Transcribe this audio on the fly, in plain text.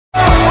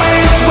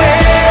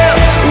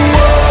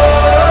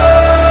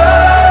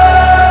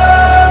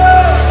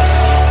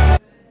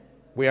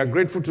We are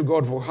grateful to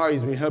God for how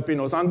He's been helping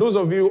us. And those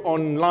of you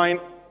online,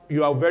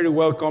 you are very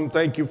welcome.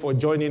 Thank you for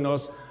joining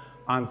us.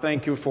 And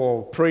thank you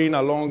for praying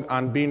along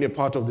and being a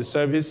part of the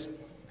service.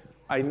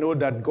 I know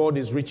that God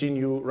is reaching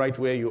you right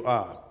where you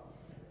are.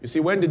 You see,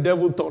 when the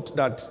devil thought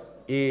that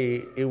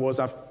he was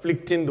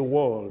afflicting the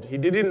world, he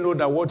didn't know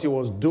that what he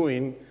was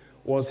doing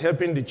was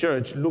helping the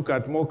church look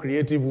at more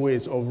creative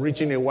ways of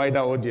reaching a wider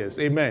audience.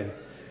 Amen.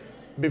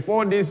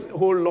 Before this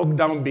whole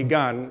lockdown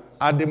began,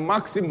 at the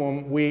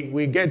maximum,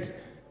 we get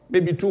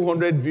maybe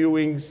 200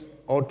 viewings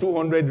or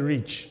 200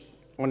 reach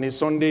on a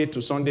Sunday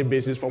to Sunday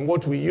basis from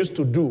what we used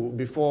to do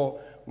before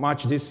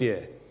March this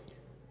year.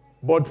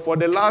 But for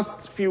the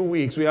last few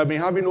weeks, we have been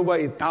having over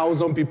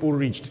 1,000 people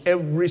reached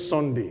every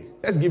Sunday.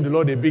 Let's give the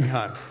Lord a big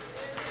hand.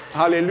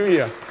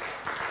 Hallelujah.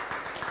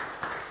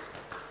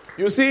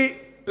 You see,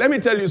 let me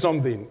tell you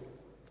something.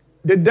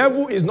 The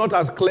devil is not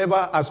as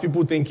clever as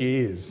people think he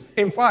is.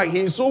 In fact,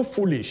 he is so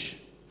foolish.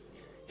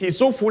 He's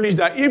so foolish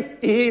that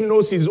if he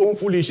knows his own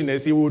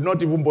foolishness, he would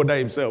not even bother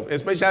himself,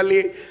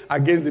 especially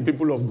against the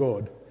people of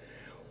God.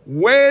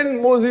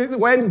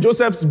 When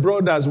Joseph's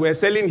brothers were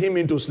selling him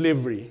into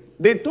slavery,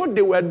 they thought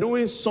they were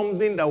doing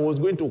something that was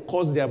going to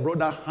cause their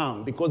brother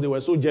harm because they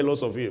were so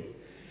jealous of him.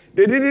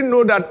 They didn't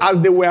know that as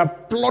they were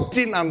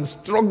plotting and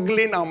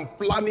struggling and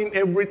planning,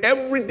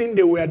 everything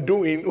they were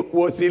doing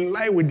was in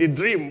line with the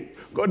dream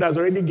God has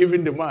already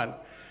given the man.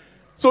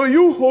 So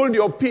you hold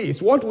your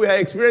peace. What we are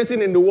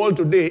experiencing in the world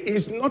today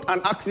is not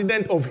an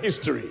accident of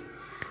history.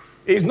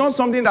 It's not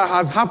something that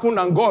has happened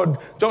and God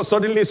just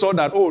suddenly saw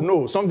that, oh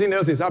no, something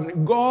else is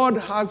happening. God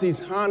has his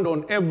hand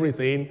on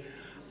everything,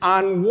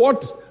 and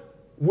what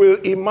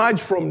will emerge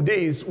from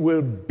this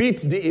will beat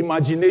the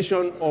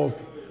imagination of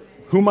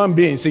human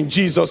beings in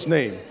Jesus'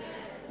 name.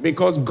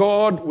 Because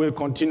God will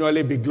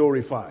continually be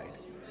glorified.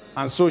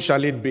 And so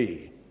shall it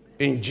be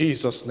in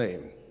Jesus'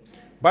 name.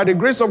 By the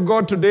grace of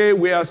God, today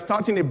we are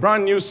starting a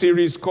brand new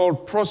series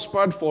called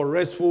Prospered for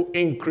Restful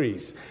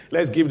Increase.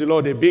 Let's give the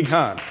Lord a big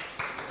hand.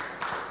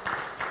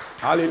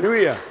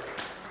 Hallelujah.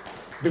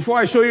 Before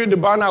I show you the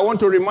banner, I want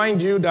to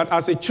remind you that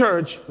as a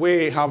church,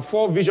 we have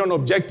 4 vision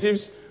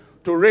objectives: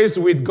 to raise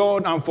with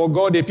God and for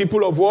God a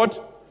people of what?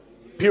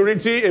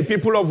 Purity. A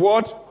people of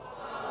what?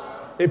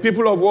 A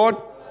people of what?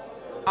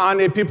 And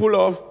a people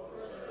of...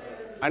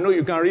 I know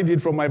you can read it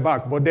from my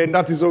back, but then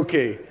that is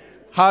okay.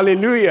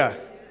 Hallelujah.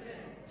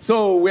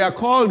 So we are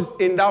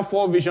called in that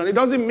 4 vision. It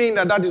doesn't mean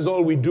that that is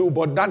all we do,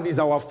 but that is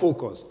our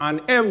focus.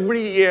 And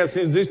every year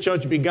since this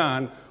church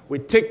began, we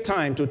take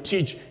time to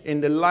teach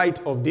in the light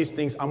of these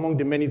things among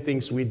the many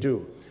things we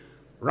do.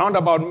 Round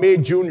about May,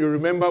 June, you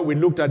remember we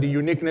looked at the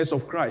uniqueness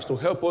of Christ to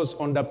help us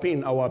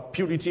underpin our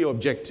purity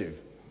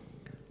objective.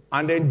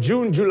 And then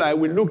June, July,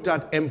 we looked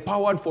at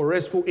Empowered for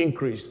Restful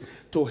Increase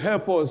to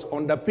help us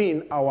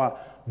underpin our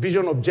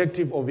vision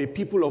objective of a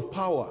people of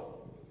power.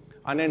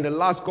 And then the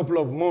last couple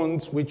of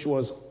months, which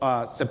was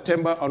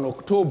September and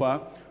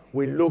October,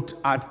 we looked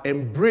at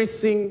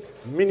embracing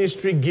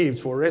ministry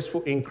gifts for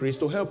restful increase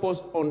to help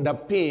us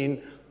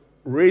underpin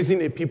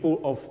raising a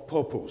people of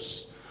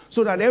purpose,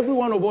 so that every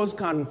one of us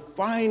can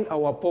find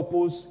our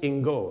purpose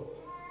in God.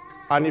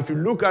 And if you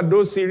look at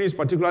those series,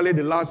 particularly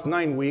the last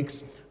 9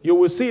 weeks, you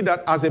will see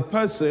that as a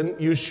person,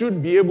 you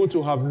should be able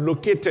to have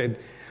located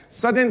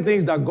certain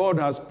things that God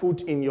has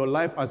put in your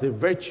life as a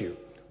virtue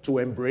to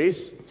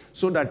embrace,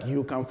 so that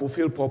you can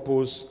fulfill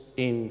purpose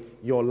in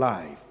your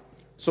life.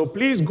 So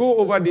please go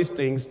over these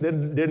things.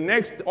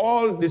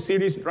 All the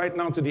series right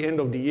now to the end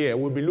of the year,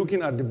 we'll be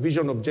looking at the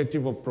vision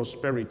objective of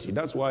prosperity.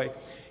 That's why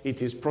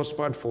it is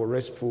prospered for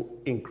restful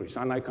increase.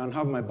 And I can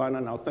have my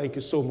banner now. Thank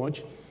you so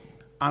much.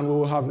 And we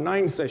will have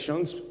 9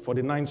 sessions for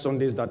the 9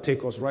 Sundays that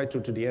take us right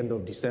through to the end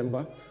of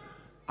December.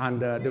 And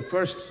the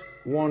first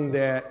one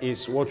there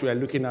is what we are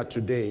looking at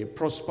today,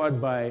 prospered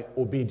by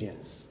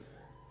obedience.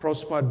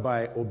 Prospered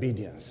by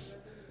obedience.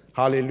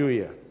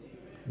 Hallelujah.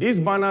 These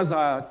banners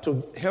are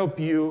to help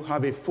you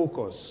have a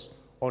focus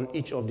on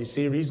each of the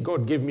series.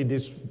 God gave me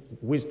this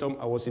wisdom.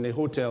 I was in a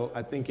hotel,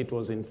 I think it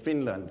was in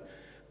Finland,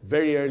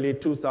 very early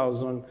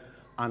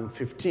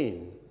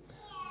 2015.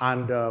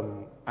 And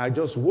I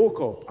just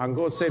woke up and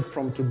God said,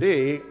 from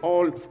today,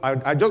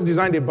 I just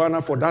designed a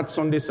banner for that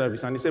Sunday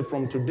service. And he said,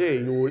 from today,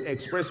 you will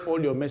express all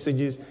your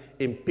messages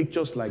in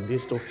pictures like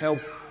this to help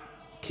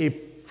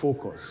keep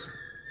focus.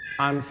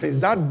 And since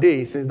that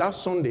day, since that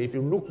Sunday, if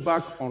you look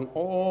back on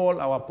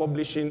all our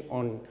publishing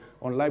on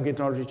LiveGate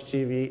Outreach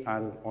TV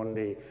and on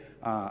the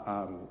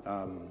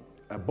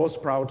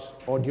Buzzsprout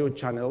audio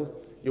channel,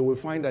 you will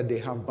find that they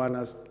have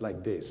banners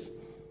like this.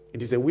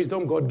 It is a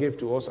wisdom God gave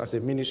to us as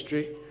a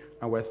ministry,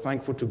 and we're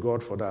thankful to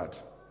God for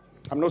that.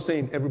 I'm not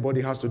saying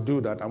everybody has to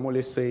do that. I'm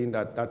only saying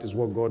that that is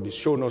what God has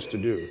shown us to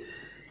do,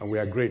 and we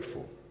are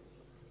grateful.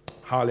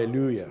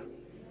 Hallelujah.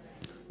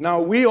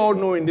 Now, we all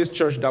know in this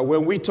church that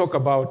when we talk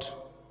about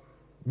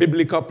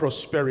biblical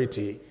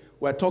prosperity,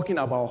 we're talking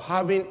about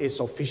having a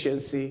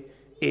sufficiency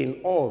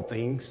in all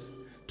things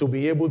to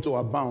be able to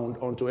abound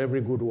unto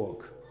every good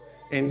work.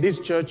 In this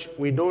church,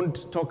 we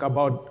don't talk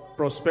about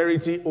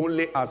prosperity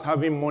only as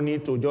having money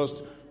to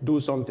just do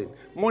something.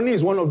 Money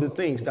is one of the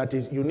things that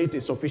you need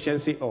a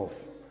sufficiency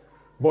of.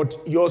 But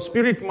your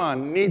spirit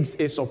man needs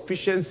a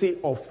sufficiency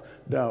of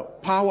the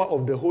power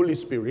of the Holy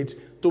Spirit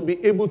to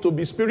be able to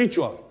be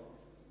spiritual.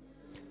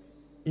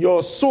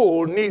 Your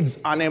soul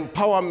needs an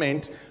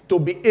empowerment to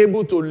be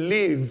able to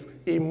live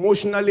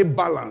emotionally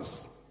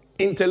balanced,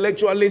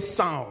 intellectually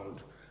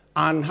sound,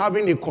 and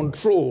having a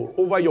control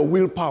over your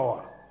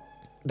willpower.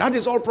 That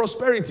is all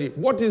prosperity.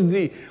 What is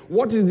the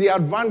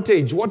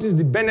advantage? What is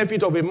the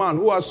benefit of a man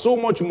who has so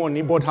much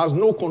money but has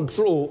no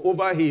control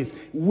over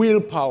his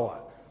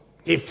willpower?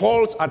 He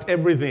falls at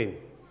everything.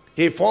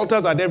 He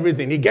falters at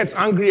everything. He gets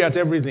angry at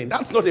everything.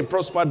 That's not a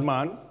prospered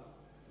man.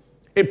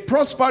 A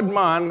prospered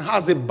man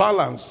has a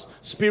balance,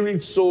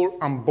 spirit, soul,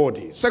 and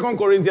body. 2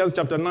 Corinthians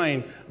chapter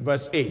 9,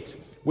 verse 8.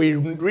 We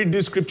read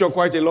this scripture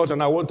quite a lot,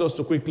 and I want us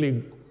to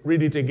quickly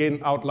read it again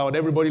out loud.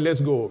 Everybody, let's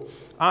go.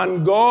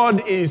 And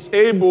God is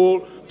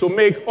able to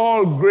make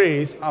all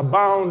grace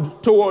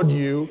abound toward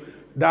you,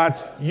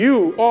 that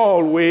you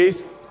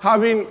always,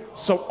 having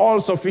all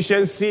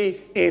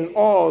sufficiency in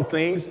all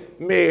things,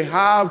 may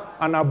have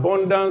an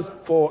abundance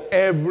for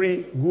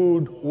every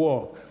good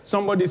work.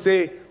 Somebody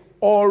say,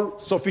 all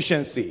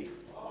sufficiency,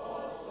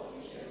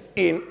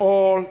 in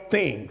all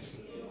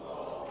things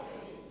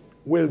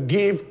will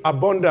give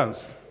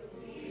abundance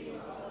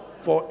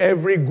for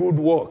every good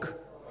work.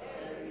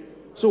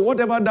 So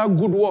whatever that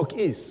good work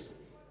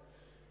is,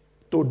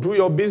 to do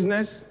your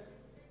business,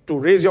 to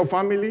raise your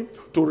family,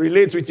 to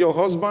relate with your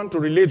husband, to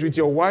relate with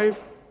your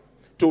wife,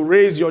 to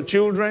raise your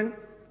children,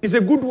 is a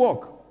good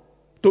work.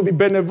 To be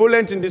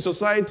benevolent in the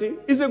society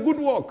is a good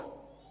work.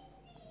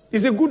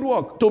 It's a good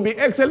work. To be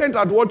excellent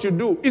at what you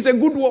do is a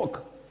good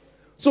work.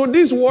 So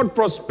this word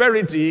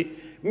prosperity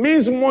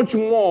means much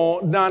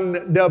more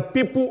than the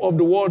people of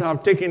the world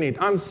have taken it.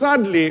 And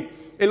sadly,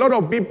 a lot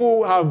of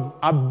people have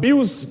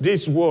abused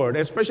this word,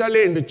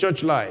 especially in the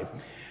church life.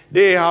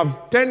 They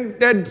have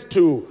tended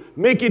to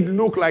make it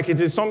look like it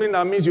is something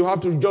that means you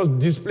have to just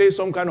display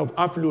some kind of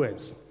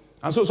affluence.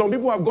 And so some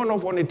people have gone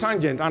off on a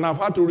tangent and have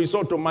had to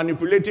resort to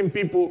manipulating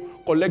people,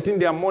 collecting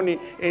their money,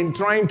 and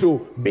trying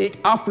to be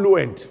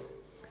affluent.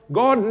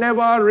 God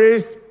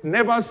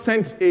never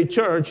sent a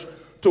church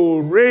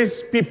to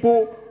raise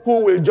people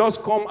who will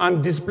just come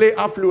and display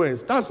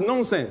affluence. That's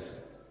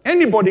nonsense.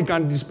 Anybody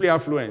can display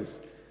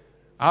affluence.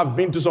 I've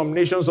been to some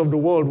nations of the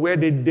world where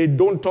they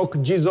don't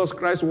talk Jesus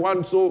Christ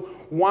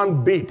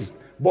one bit.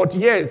 But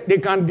yet, they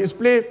can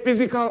display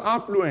physical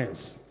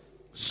affluence.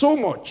 So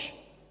much.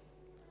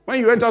 When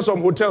you enter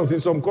some hotels in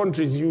some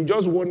countries, you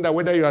just wonder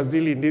whether you are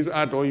still in this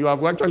earth or you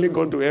have actually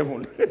gone to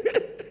heaven.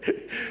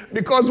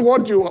 Because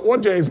what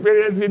you're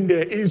experiencing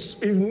there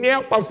is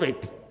near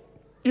perfect.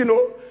 You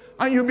know?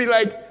 And you'll be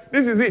like,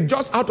 this is it,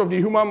 just out of the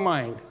human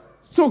mind.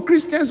 So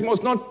Christians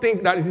must not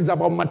think that it is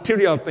about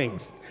material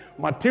things.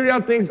 Material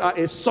things are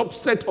a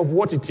subset of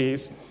what it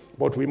is,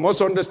 but we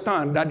must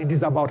understand that it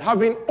is about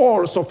having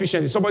all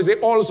sufficiency. Somebody say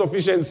all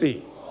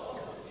sufficiency.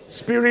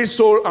 Spirit,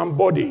 soul, and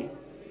body.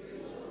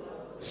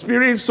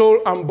 Spirit,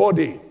 soul, and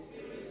body.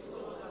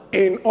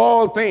 In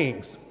all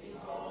things.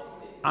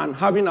 And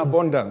having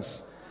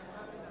abundance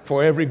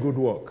for every good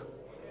work.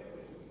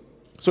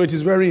 So it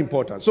is very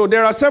important. So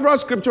there are several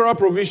scriptural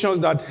provisions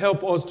that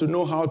help us to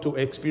know how to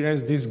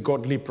experience this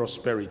godly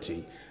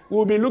prosperity.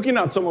 We'll be looking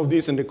at some of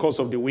this in the course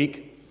of the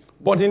week.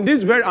 But in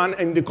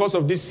the course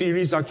of this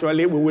series,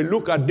 actually, we will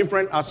look at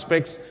different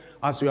aspects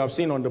as you have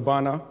seen on the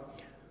banner.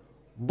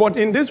 But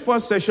in this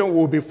first session,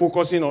 we'll be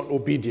focusing on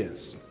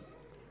obedience.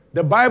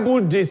 The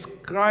Bible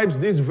describes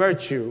this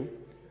virtue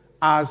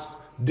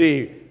as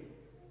the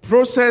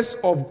process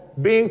of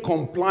being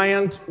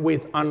compliant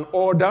with an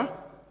order,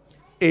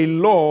 a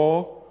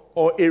law,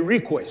 or a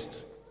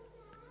request.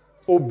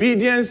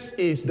 Obedience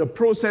is the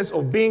process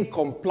of being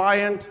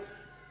compliant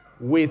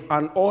with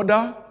an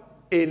order,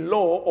 a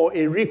law, or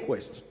a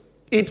request.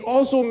 It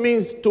also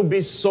means to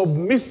be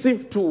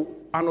submissive to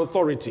an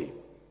authority,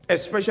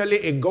 especially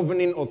a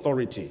governing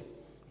authority.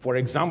 For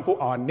example,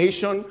 our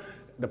nation,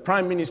 the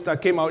Prime Minister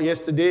came out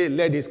yesterday,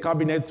 led his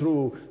cabinet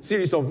through a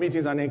series of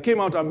meetings, and then came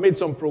out and made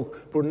some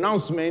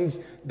pronouncements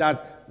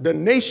that the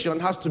nation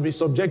has to be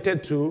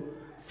subjected to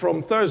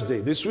from Thursday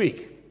this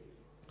week.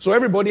 So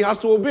everybody has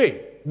to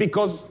obey,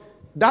 because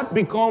that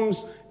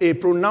becomes a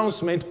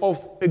pronouncement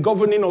of a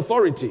governing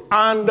authority.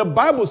 And the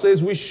Bible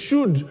says we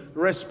should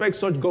respect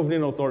such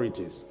governing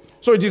authorities.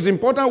 So it is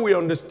important we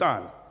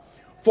understand.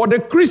 For the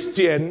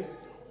Christian,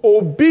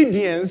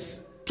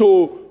 obedience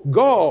to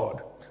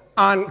God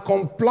and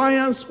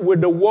compliance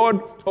with the word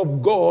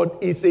of God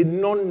is a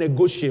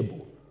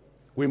non-negotiable.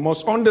 We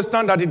must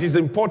understand that it is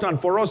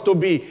important for us to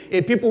be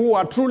a people who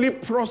are truly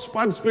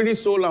prospered, spirit,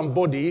 soul, and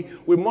body.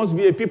 We must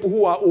be a people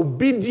who are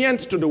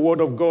obedient to the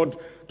word of God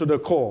to the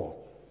core.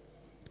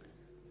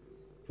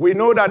 We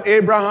know that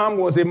Abraham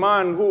was a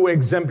man who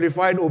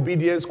exemplified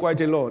obedience quite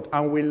a lot,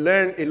 and we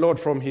learn a lot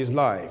from his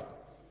life.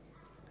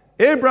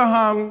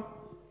 Abraham,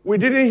 we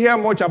didn't hear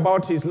much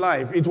about his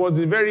life. It was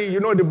the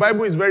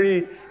Bible is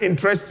very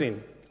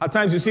interesting. At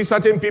times you see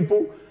certain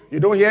people, you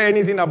don't hear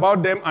anything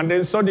about them, and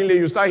then suddenly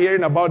you start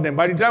hearing about them.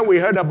 By the time we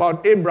heard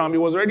about Abraham, he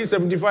was already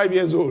 75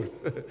 years old.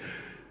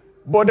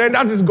 But then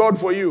that is God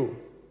for you.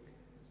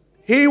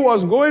 He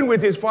was going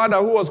with his father,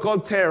 who was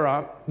called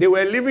Terah. They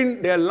were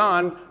leaving their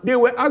land. They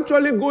were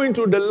actually going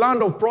to the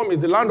land of promise,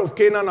 the land of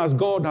Canaan, as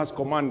God has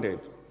commanded.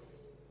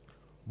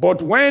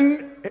 But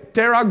when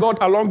Terah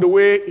got along the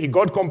way, he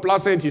got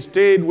complacent. He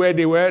stayed where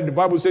they were. The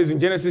Bible says in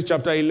Genesis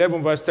chapter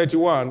 11, verse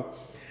 31,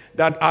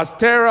 that as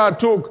Terah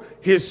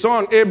took his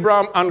son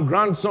Abram and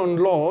grandson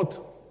Lot,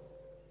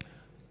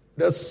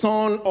 the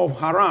son of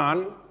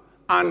Haran,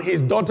 and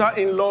his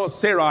daughter-in-law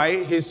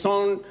Sarai, his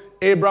son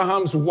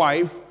Abraham's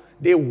wife,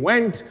 they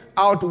went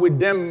out with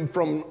them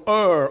from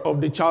Ur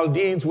of the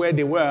Chaldeans where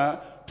they were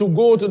to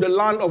go to the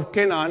land of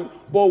Canaan.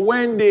 But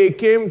when they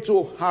came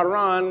to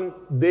Haran,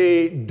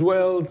 they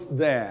dwelt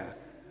there.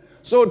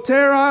 So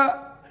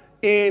Terah,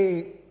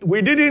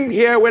 we didn't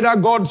hear whether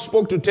God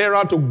spoke to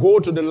Terah to go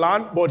to the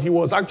land, but he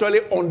was actually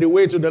on the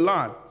way to the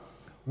land.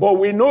 But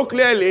we know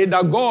clearly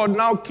that God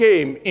now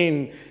came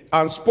in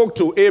and spoke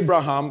to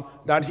Abraham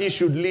that he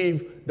should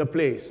leave the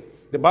place.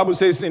 The Bible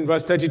says in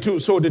verse 32,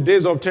 so the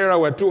days of Terah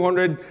were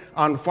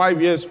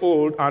 205 years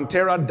old, and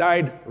Terah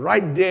died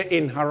right there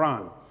in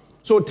Haran.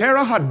 So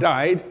Terah had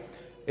died.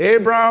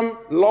 Abram,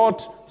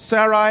 Lot,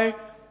 Sarai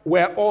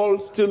were all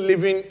still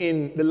living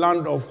in the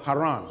land of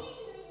Haran.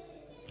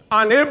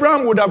 And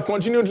Abram would have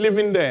continued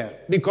living there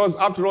because,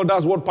 after all,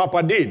 that's what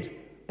Papa did.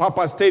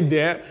 Papa stayed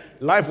there.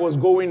 Life was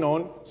going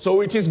on, so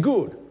it is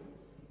good.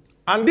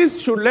 And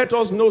this should let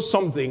us know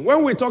something.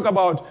 When we talk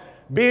about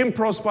being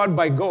prospered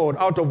by God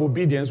out of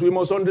obedience, we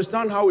must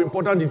understand how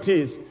important it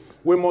is.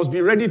 We must be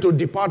ready to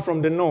depart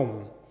from the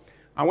norm.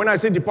 And when I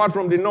say depart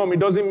from the norm, it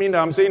doesn't mean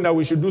that I'm saying that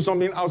we should do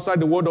something outside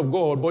the word of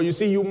God. But you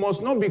see, you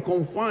must not be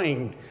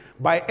confined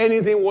by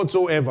anything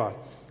whatsoever.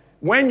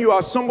 When you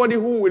are somebody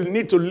who will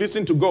need to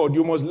listen to God,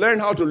 you must learn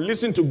how to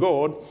listen to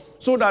God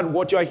so that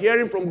what you are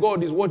hearing from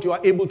God is what you are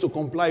able to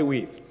comply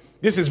with.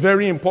 This is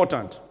very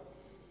important.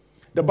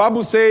 The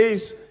Bible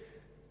says,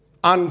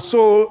 and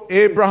so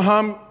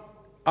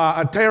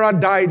Terah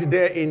died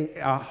there in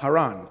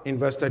Haran in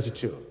verse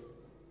 32.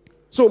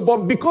 So,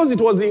 but because it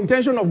was the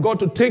intention of God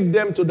to take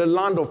them to the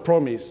land of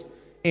promise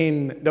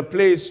in the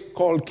place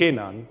called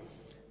Canaan,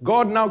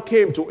 God now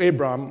came to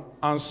Abram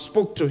and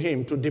spoke to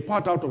him to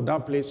depart out of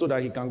that place so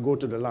that he can go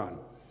to the land.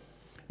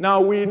 Now,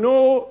 we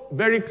know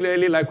very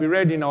clearly, like we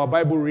read in our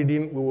Bible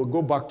reading, we will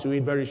go back to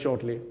it very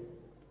shortly,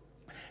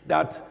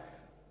 that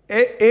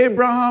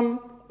Abraham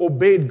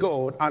obeyed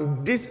God,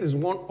 and this is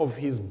one of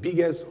his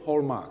biggest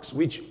hallmarks,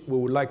 which we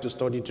would like to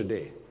study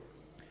today.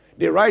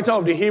 The writer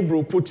of the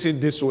Hebrew puts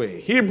it this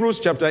way. Hebrews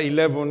chapter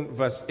 11,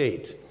 verse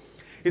 8.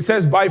 It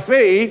says, by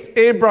faith,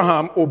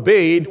 Abraham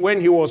obeyed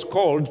when he was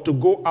called to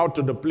go out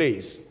to the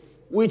place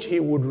which he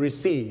would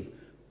receive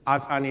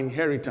as an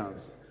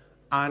inheritance.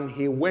 And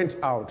he went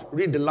out.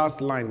 Read the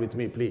last line with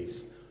me,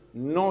 please.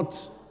 Not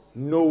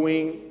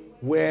knowing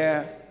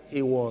where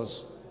he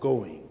was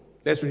going.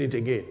 Let's read it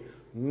again.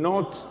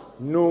 Not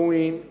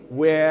knowing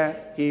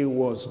where he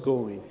was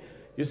going.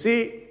 You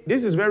see,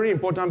 this is very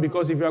important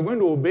because if you are going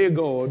to obey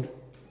God,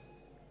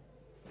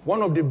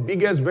 one of the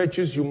biggest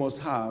virtues you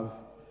must have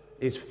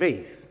is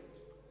faith.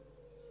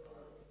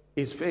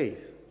 Is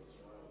faith.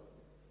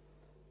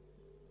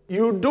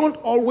 You don't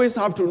always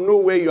have to know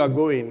where you are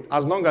going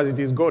as long as it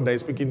is God that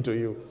is speaking to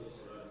you.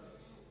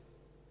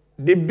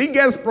 The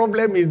biggest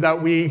problem is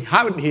that we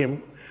have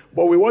him,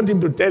 but we want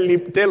him to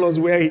tell us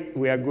where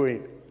we are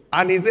going.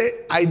 And he said,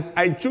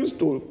 I choose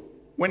to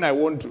when I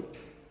want to.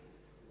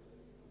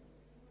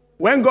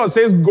 When God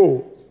says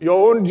go,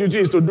 your own duty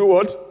is to do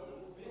what?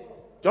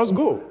 Just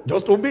go.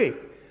 Just obey.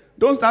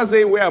 Don't start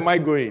saying, where am I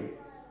going?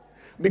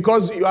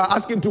 Because you are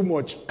asking too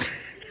much.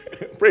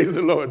 Praise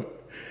the Lord.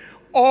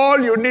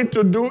 All you need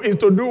to do is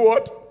to do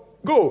what?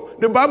 Go.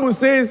 The Bible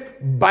says,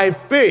 by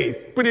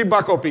faith. Put it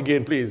back up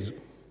again, please.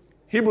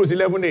 Hebrews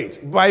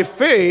 11:8. By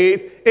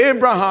faith,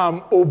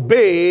 Abraham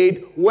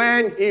obeyed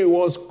when he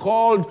was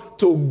called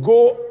to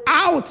go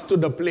out to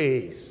the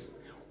place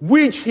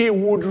which he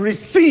would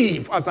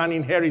receive as an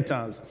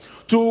inheritance.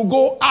 To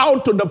go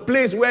out to the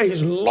place where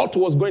his lot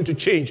was going to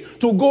change.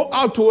 To go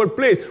out to a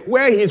place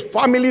where his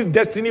family's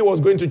destiny was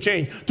going to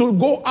change. To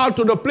go out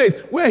to the place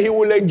where he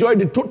will enjoy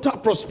the total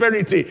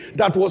prosperity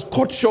that was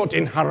cut short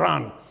in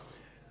Haran.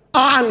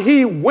 And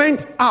he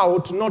went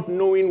out not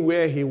knowing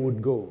where he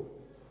would go.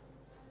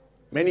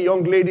 Many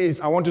young ladies,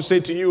 I want to say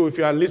to you, if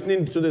you are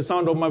listening to the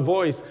sound of my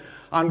voice,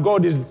 and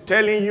God is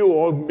telling you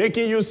or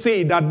making you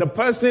see that the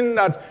person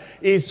that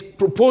is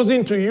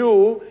proposing to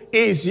you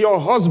is your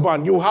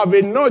husband. You have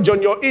a nudge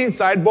on your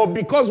inside, but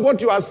because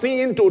what you are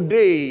seeing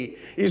today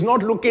is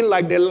not looking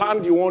like the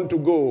land you want to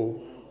go,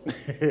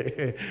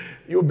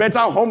 you better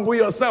humble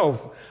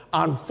yourself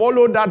and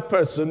follow that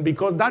person,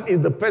 because that is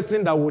the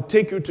person that will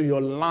take you to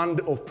your land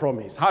of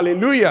promise.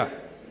 Hallelujah.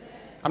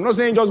 I'm not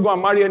saying just go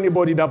and marry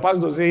anybody that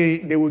pastors say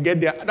they will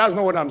get there. That's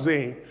not what I'm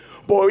saying.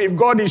 But if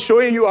God is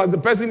showing you as the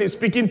person is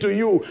speaking to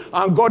you,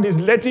 and God is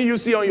letting you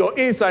see on your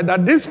inside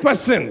that this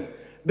person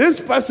This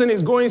person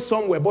is going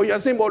somewhere, but you're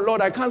saying, but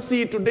Lord, I can't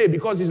see it today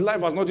because his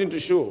life has nothing to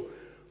show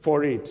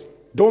for it.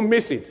 Don't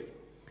miss it.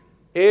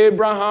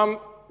 Abraham,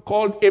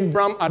 called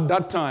Abram at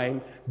that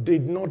time,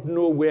 did not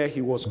know where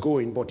he was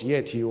going, but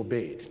yet he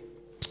obeyed.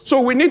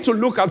 So we need to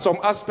look at some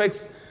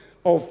aspects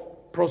of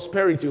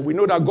prosperity. We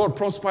know that God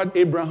prospered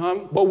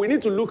Abraham, but we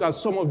need to look at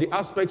some of the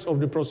aspects of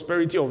the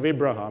prosperity of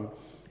Abraham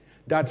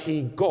that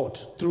he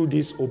got through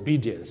this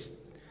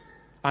obedience.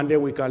 And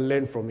then we can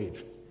learn from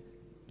it.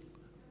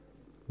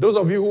 Those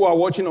of you who are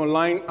watching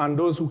online and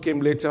those who came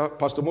later,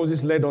 Pastor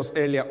Moses led us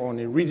earlier on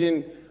in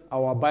reading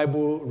our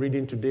Bible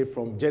reading today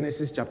from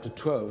Genesis chapter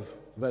 12,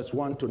 verse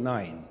 1 to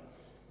 9.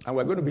 And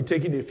we're going to be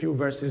taking a few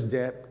verses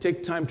there.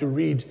 Take time to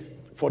read.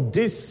 For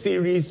this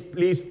series,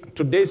 please,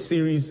 today's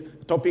series,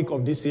 topic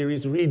of this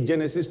series, read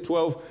Genesis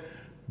 12,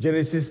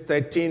 Genesis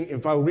 13. In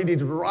fact, read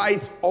it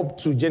right up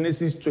to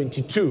Genesis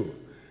 22.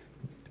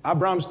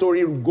 Abraham's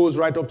story goes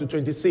right up to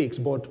 26,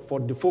 but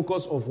for the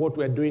focus of what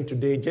we're doing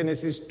today,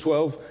 Genesis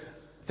 12,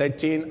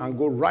 13, and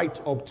go right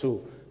up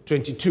to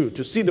 22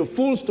 to see the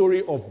full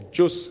story of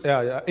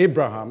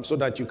Abraham so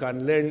that you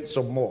can learn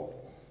some more.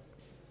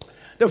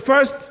 The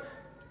first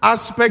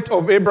aspect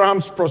of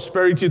Abraham's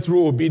prosperity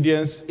through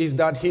obedience is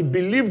that he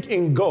believed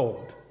in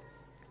God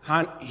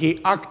and he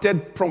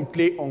acted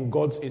promptly on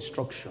God's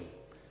instruction.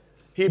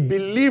 He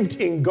believed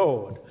in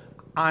God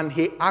and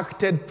he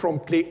acted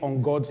promptly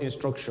on God's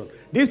instruction.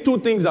 These two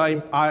things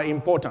are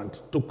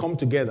important to come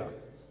together.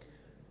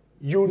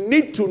 You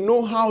need to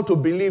know how to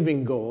believe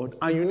in God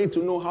and you need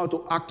to know how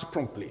to act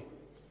promptly.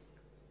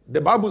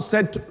 The Bible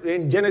said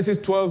in Genesis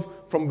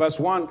 12 from verse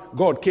 1,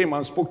 God came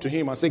and spoke to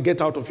him and said,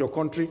 get out of your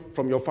country,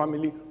 from your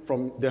family,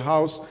 from the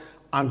house,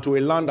 and to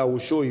a land I will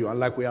show you. And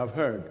like we have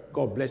heard,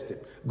 God blessed him.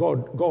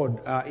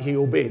 He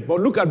obeyed. But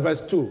look at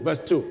verse 2. Verse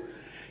 2.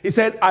 He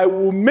said, I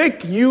will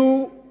make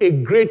you a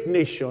great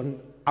nation.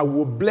 I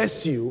will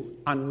bless you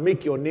and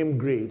make your name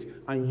great,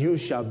 and you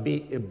shall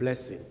be a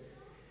blessing.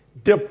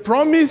 The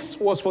promise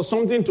was for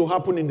something to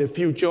happen in the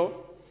future,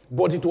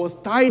 but it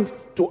was tied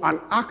to an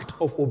act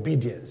of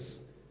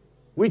obedience,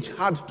 which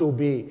had to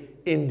be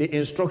in the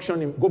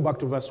instruction. Go back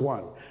to verse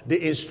 1.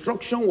 The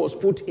instruction was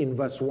put in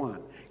verse 1.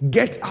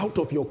 Get out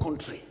of your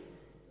country.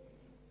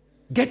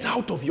 Get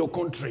out of your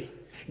country.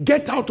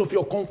 Get out of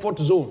your comfort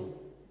zone.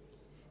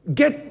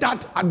 Get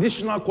that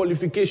additional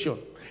qualification.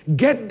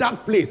 Get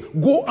that place.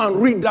 Go and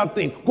read that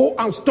thing. Go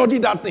and study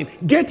that thing.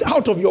 Get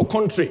out of your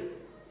country.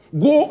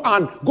 Go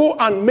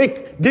and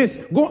make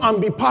this. Go and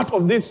be part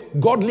of this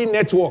godly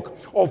network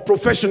of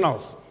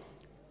professionals.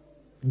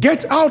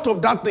 Get out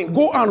of that thing.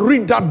 Go and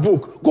read that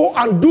book. Go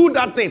and do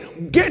that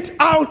thing. Get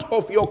out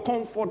of your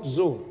comfort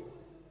zone.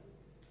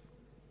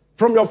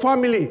 From your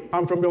family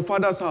and from your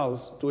father's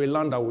house to a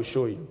land I will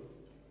show you.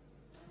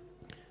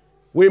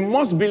 We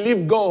must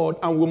believe God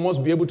and we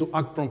must be able to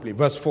act promptly.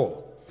 Verse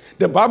 4.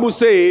 The Bible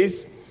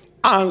says,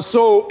 and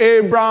so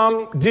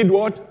Abraham did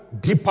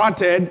what?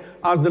 Departed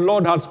as the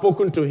Lord had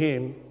spoken to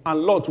him. And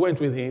Lot went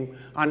with him.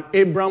 And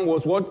Abraham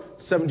was what?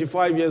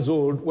 75 years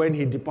old when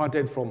he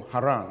departed from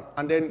Haran.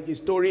 And then his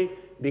story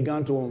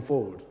began to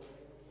unfold.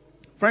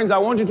 Friends, I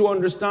want you to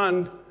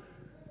understand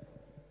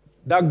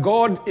that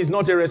God is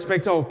not a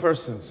respecter of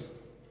persons.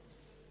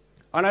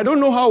 And I don't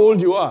know how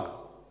old you are.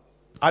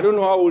 I don't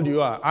know how old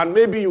you are. And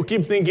maybe you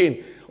keep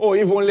thinking, oh,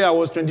 if only I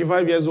was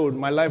 25 years old,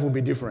 my life would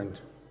be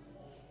different.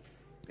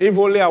 If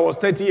only I was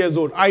 30 years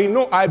old. I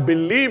know I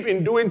believe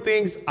in doing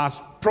things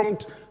as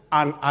prompt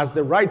and as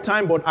the right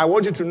time, but I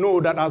want you to know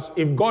that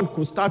if God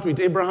could start with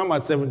Abraham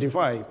at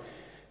 75,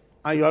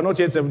 and you are not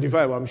yet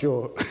 75, I'm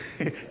sure.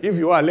 If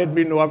you are, let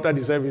me know after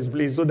the service,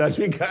 please, so that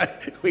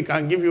we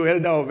can give you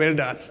elder of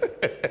elders.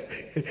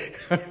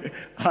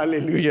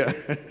 Hallelujah.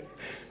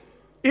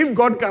 If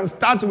God can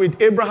start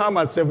with Abraham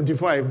at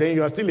 75, then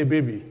you are still a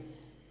baby.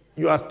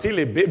 You are still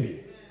a baby.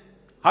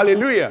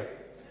 Hallelujah.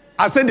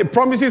 I said the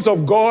promises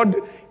of God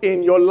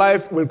in your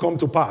life will come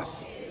to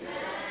pass. Amen.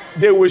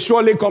 They will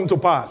surely come to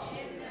pass.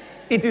 Amen.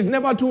 It is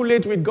never too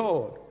late with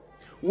God.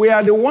 We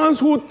are the ones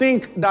who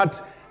think that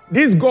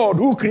this God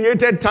who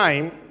created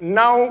time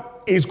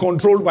now is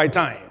controlled by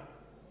time.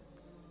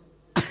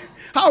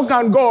 How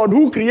can God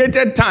who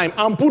created time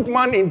and put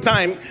man in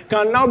time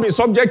can now be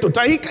subject to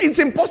time? It's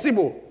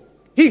impossible.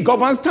 He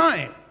governs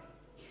time.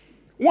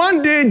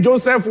 One day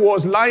Joseph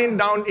was lying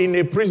down in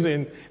a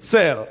prison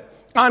cell.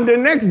 And the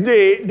next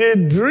day,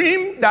 the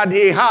dream that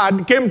he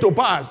had came to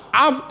pass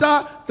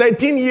after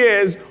 13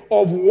 years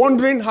of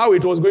wondering how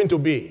it was going to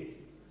be.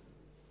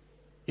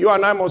 You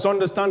and I must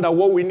understand that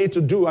what we need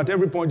to do at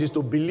every point is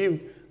to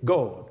believe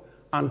God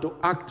and to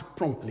act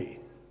promptly.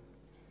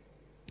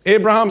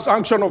 Abraham's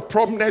action of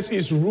promptness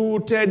is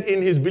rooted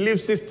in his belief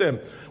system.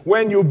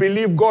 When you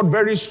believe God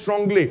very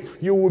strongly,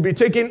 you will be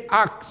taking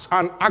acts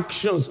and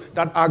actions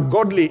that are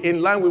godly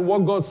in line with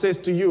what God says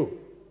to you.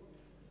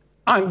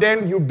 And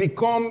then you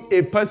become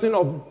a person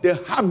of the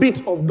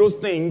habit of those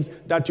things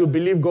that you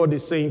believe God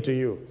is saying to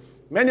you.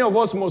 Many of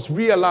us must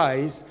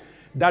realize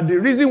that the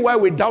reason why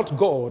we doubt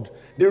God,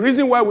 the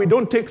reason why we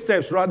don't take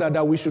steps rather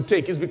that we should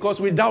take is because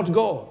we doubt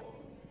God.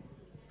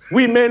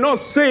 We may not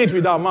say it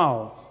with our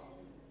mouths.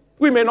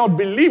 We may not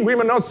believe. We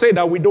may not say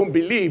that we don't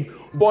believe.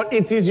 But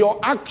it is your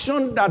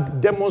action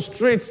that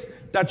demonstrates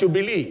that you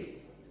believe.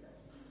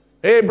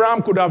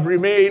 Abraham could have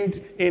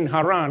remained in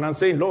Haran and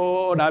saying,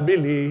 Lord, I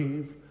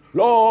believe.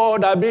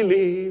 Lord, I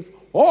believe.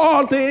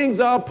 All things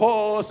are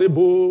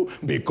possible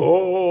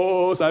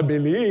because I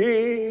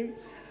believe.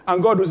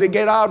 And God will say,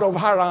 get out of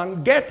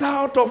Haran. Get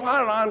out of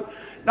Haran.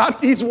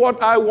 That is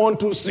what I want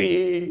to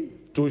see,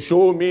 to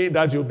show me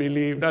that you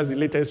believe. That's the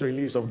latest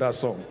release of that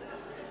song.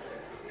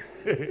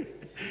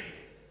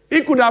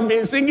 He could have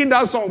been singing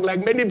that song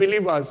like many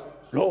believers.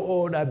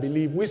 Lord, I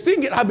believe. We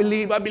sing it, I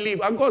believe, I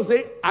believe. And God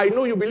say, I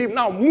know you believe.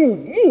 Now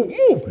move, move,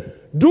 move.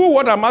 Do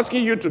what I'm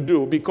asking you to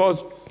do,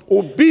 because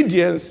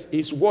obedience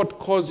is what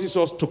causes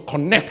us to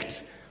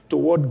connect to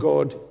what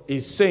God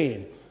is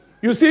saying.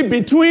 You see,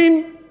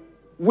 between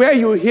where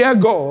you hear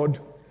God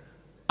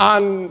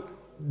and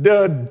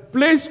the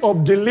place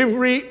of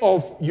delivery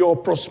of your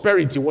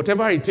prosperity,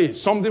 whatever it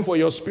is, something for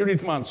your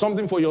spirit man,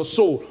 something for your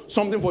soul,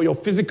 something for your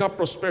physical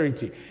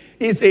prosperity,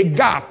 is a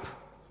gap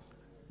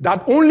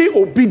that only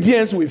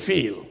obedience will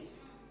fill.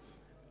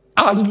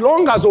 As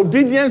long as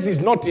obedience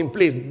is not in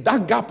place,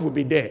 that gap will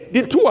be there.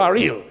 The two are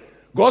real.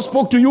 God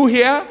spoke to you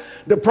here.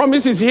 The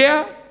promise is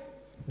here.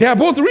 They are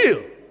both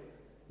real.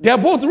 They are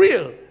both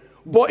real.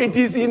 But it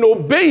is in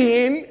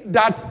obeying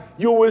that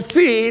you will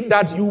see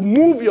that you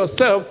move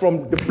yourself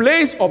from the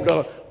place of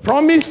the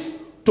promise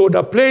to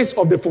the place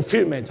of the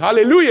fulfillment.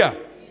 Hallelujah.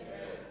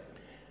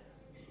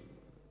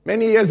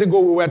 Many years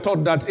ago, we were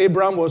taught that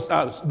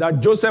that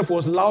Joseph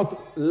was loud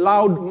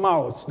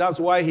mouthed. That's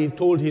why he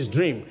told his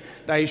dream,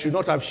 that he should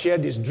not have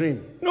shared his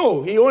dream.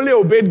 No, he only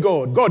obeyed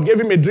God. God gave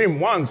him a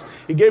dream once.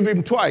 He gave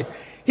him twice.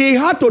 He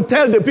had to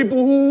tell the people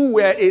who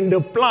were in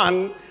the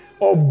plan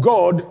of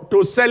God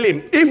to sell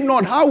him. If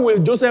not, how will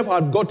Joseph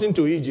have gotten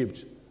to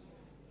Egypt?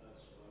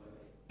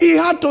 He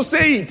had to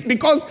say it,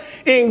 because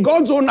in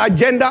God's own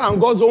agenda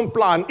and God's own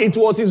plan, it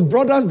was his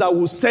brothers that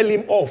would sell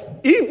him off.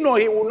 If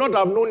not, he would not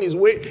have known his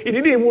way. He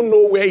didn't even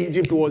know where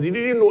Egypt was. He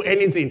didn't know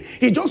anything.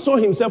 He just saw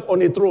himself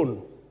on a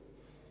throne.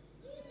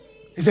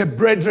 He said,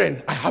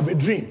 brethren, I have a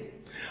dream.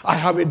 I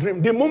have a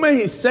dream. The moment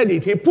he said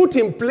it, he put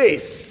in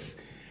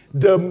place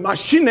the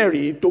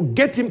machinery to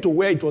get him to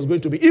where it was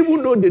going to be,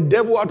 even though the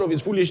devil, out of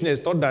his foolishness,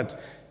 thought that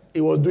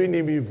he was doing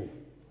him evil.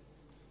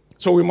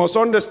 So we must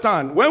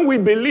understand, when we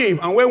believe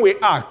and when we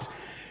act,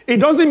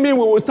 it doesn't mean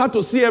we will start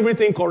to see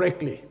everything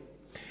correctly.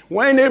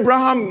 When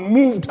Abraham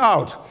moved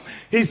out,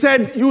 he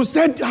said, you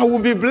said I will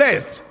be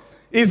blessed.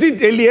 Is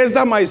it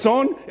Eliezer, my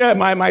son,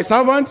 my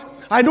servant?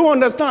 I don't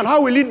understand.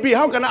 How will it be?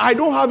 How can I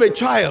don't have a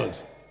child.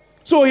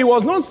 So he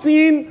was not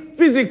seeing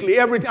physically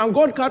everything. And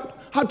God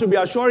had to be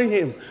assuring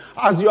him,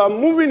 as you are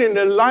moving in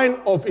the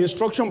line of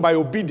instruction by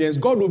obedience,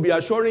 God will be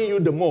assuring you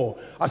the more.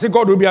 I say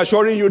God will be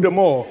assuring you the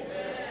more.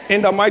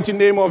 In the mighty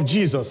name of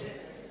Jesus.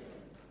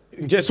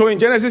 So in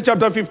Genesis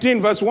chapter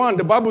 15 verse 1,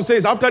 the Bible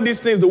says, after these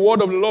things, the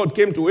word of the Lord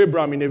came to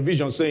Abraham in a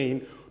vision,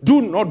 saying,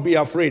 do not be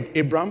afraid,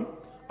 Abraham.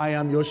 I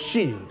am your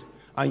shield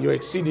and your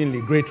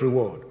exceedingly great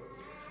reward.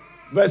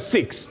 Verse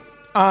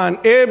 6,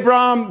 and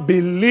Abraham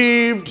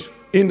believed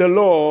in the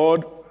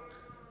Lord,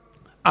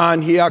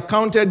 and he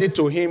accounted it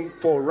to him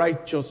for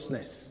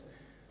righteousness.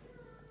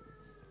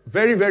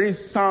 Very, very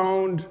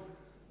sound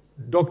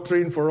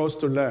doctrine for us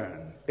to learn.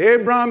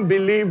 Abraham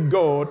believed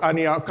God, and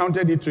he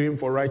accounted it to him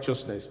for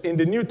righteousness. In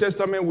the New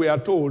Testament, we are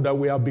told that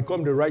we have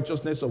become the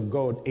righteousness of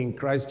God in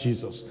Christ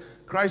Jesus.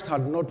 Christ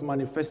had not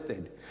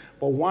manifested,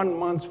 but one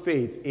man's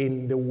faith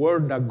in the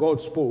word that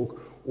God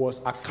spoke was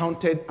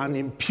accounted and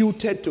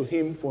imputed to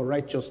him for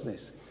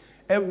righteousness.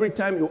 Every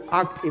time you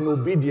act in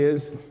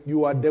obedience,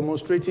 you are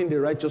demonstrating the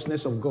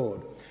righteousness of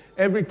God.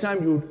 Every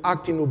time you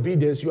act in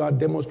obedience, you are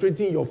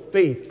demonstrating your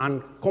faith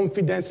and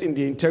confidence in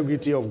the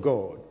integrity of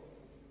God.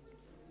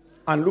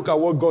 And look at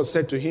what God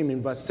said to him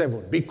in verse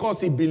 7.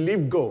 Because he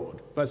believed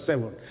God, verse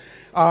 7.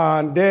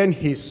 And then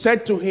he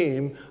said to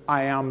him,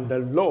 I am the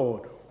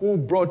Lord who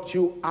brought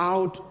you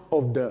out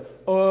of the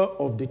Ur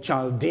of the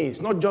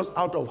Chaldeans. Not just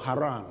out of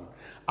Haran,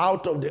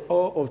 out of the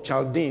Ur of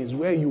Chaldeans,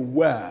 where you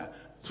were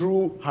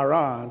through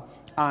Haran.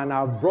 And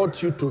I've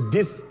brought you to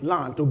this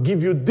land, to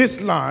give you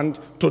this land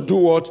to do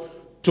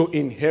what? To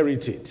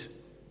inherit it.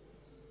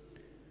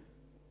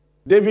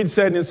 David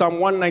said in Psalm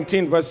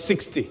 119 verse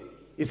 60,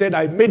 he said,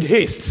 I made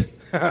haste.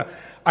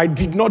 I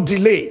did not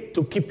delay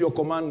to keep your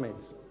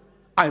commandments.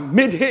 I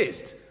made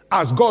haste.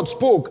 As God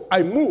spoke,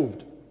 I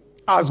moved.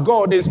 As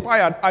God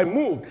inspired, I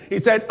moved. He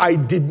said, I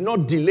did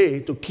not delay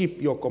to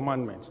keep your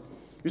commandments.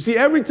 You see,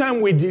 every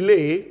time we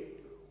delay,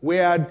 we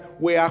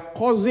are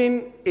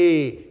causing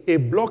a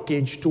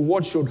blockage to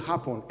what should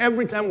happen.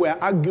 Every time we are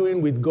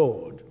arguing with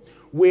God,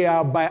 we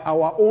are by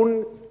our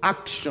own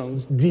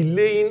actions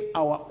delaying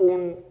our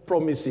own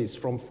promises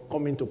from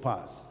coming to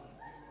pass.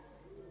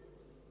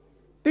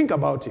 Think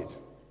about it.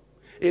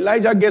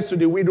 Elijah gets to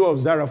the widow of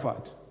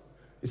Zarephath.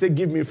 He said,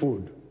 give me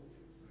food.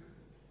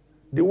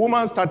 The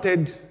woman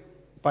started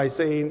by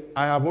saying,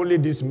 I have only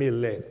this meal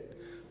left,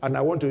 and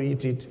I want to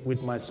eat it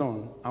with my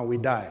son, and we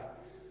die.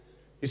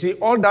 You see,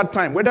 all that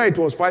time, whether it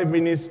was 5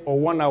 minutes or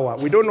 1 hour,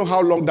 we don't know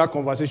how long that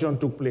conversation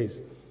took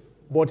place.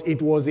 But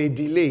it was a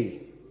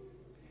delay.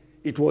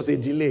 It was a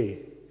delay.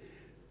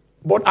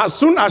 But as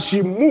soon as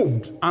she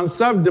moved and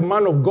served the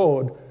man of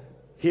God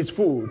his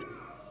food,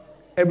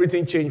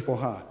 everything changed for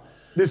her.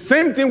 The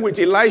same thing with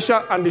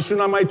Elisha and the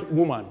Shunammite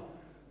woman.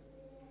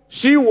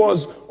 She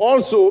was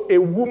also a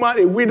woman,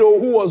 a widow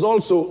who was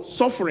also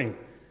suffering.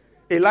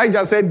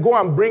 Elijah said, go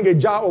and bring a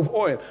jar of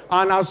oil.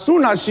 And as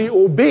soon as she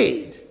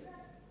obeyed,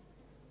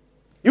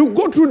 you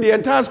go through the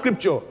entire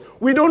scripture.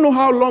 We don't know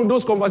how long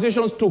those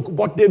conversations took,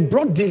 but they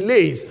brought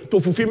delays to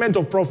fulfillment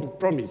of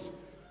promise.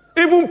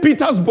 Even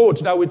Peter's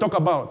boat that we talk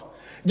about.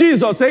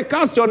 Jesus said,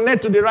 cast your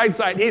net to the right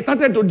side. He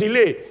started to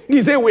delay.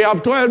 He said, we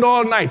have toiled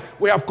all night.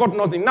 We have caught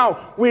nothing.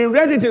 Now, we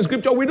read it in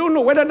scripture. We don't know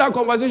whether that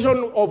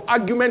conversation of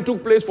argument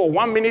took place for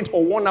 1 minute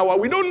or 1 hour.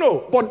 We don't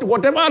know. But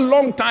whatever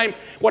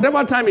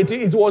time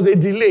it was a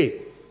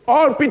delay.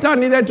 All Peter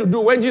needed to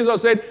do when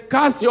Jesus said,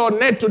 cast your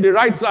net to the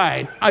right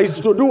side, is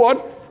to do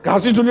what?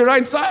 Cast it to the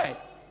right side.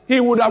 He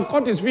would have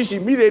caught his fish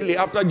immediately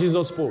after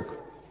Jesus spoke.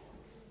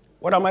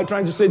 What am I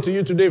trying to say to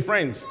you today,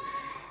 friends?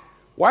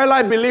 While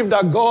I believe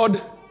that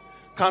God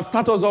can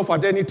start us off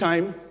at any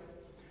time,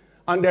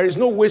 and there is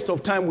no waste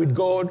of time with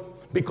God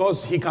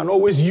because he can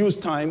always use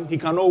time, he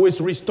can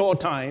always restore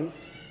time,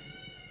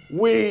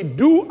 we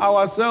do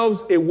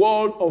ourselves a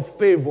world of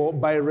favor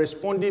by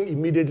responding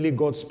immediately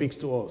God speaks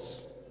to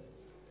us.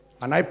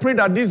 And I pray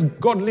that this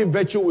godly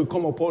virtue will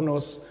come upon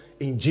us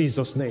in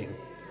Jesus' name.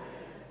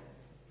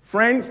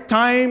 Friends,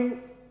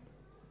 time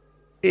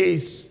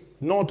does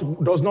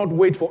not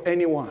wait for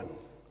anyone.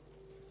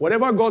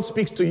 Whatever God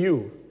speaks to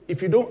you,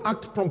 if you don't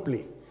act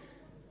promptly,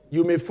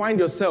 you may find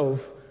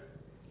yourself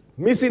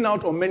missing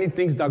out on many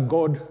things that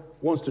God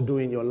wants to do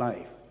in your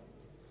life.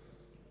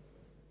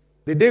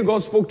 The day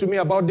God spoke to me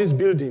about this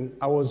building,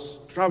 I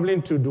was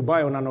traveling to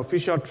Dubai on an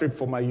official trip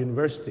for my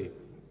university.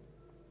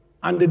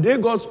 And the day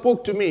God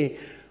spoke to me,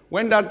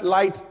 when that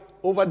light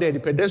over there,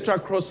 the pedestrian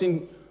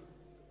crossing,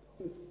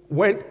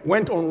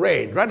 went on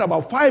red, right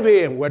about 5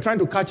 a.m., we're trying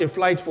to catch a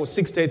flight for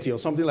 6:30 or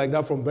something like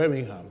that from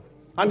Birmingham.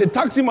 And the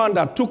taxi man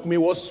that took me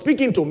was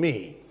speaking to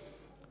me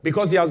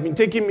because he has been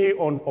taking me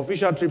on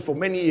official trips for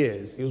many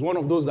years. He was one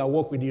of those that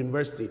work with the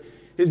university.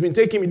 He's been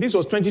taking me, this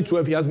was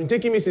 2012, he has been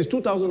taking me since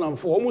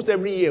 2004. Almost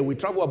every year, we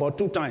travel about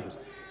 2 times.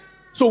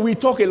 So we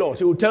talk a lot.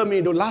 He will tell me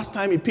the last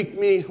time he picked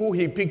me, who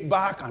he picked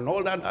back, and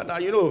all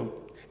that. You know,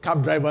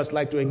 cab drivers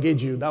like to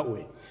engage you that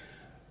way.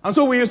 And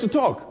so we used to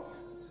talk.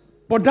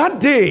 But that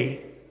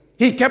day,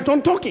 he kept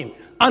on talking.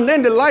 And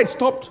then the light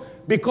stopped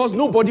because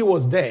nobody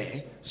was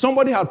there.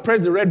 Somebody had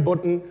pressed the red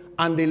button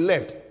and they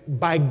left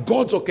by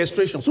God's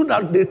orchestration so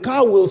that the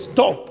car will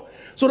stop,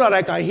 so that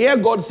I can hear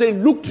God say,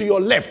 look to your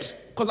left.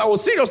 Because I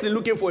was seriously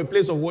looking for a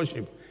place of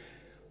worship.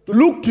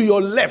 Look to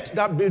your left,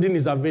 that building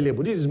is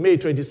available. This is May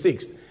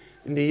 26th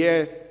in the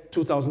year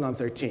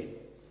 2013.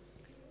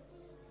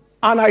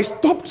 And I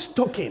stopped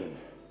talking.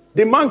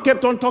 The man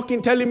kept on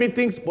talking, telling me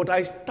things, but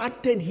I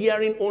started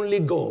hearing only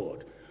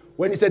God.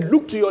 When he said,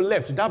 look to your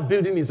left, that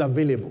building is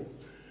available.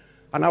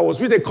 And I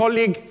was with a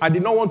colleague. I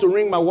did not want to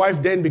ring my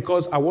wife then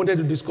because I wanted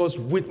to discuss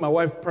with my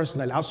wife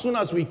personally. As soon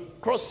as we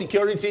crossed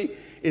security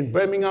in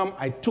Birmingham,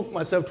 I took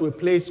myself to a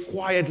place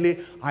quietly.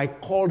 I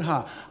called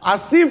her.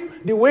 As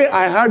if the way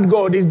I heard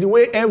God is the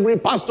way every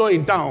pastor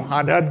in town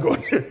had heard God.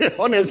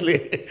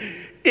 Honestly,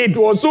 it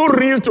was so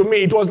real to me.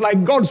 It was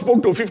like God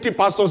spoke to 50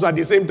 pastors at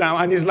the same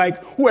time. And it's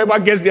like whoever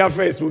gets there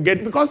first will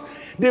get. Because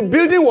the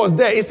building was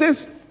there. It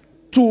says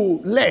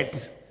to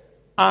let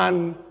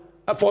and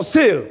for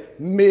sale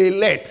may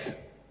let.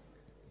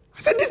 I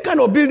said, this kind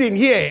of building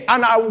here,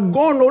 and I've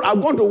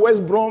gone to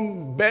West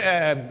Brom,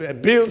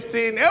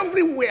 Bilston,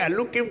 everywhere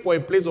looking for a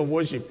place of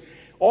worship.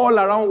 All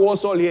around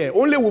Warsaw here.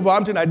 Only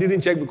Wolverhampton I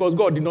didn't check because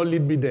God did not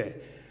lead me there.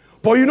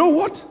 But you know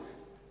what?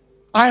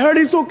 I heard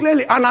it so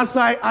clearly. And as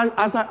I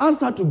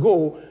asked her to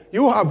go,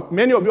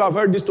 many of you have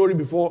heard this story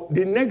before.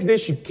 The next day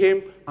she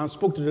came and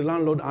spoke to the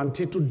landlord.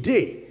 Until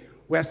today,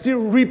 we are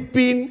still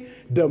reaping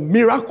the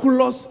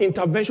miraculous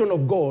intervention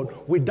of God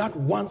with that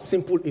one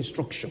simple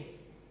instruction.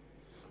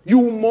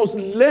 You must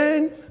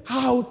learn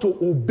how to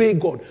obey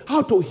God,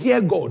 how to hear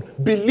God,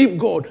 believe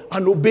God,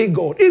 and obey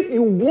God. If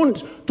you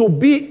want to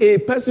be a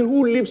person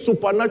who lives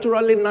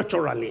supernaturally,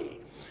 naturally,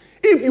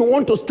 if you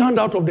want to stand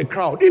out of the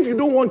crowd, if you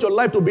don't want your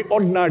life to be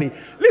ordinary,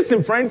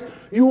 listen, friends,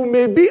 you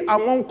may be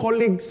among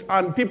colleagues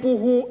and people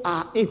who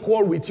are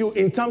equal with you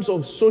in terms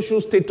of social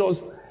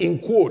status, in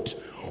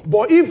quote.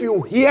 But if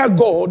you hear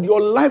God, your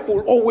life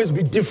will always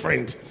be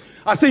different.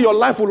 I say your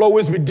life will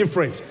always be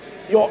different.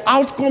 Your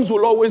outcomes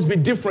will always be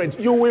different.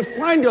 You will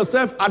find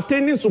yourself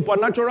attaining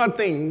supernatural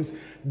things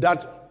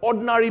that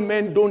ordinary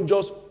men don't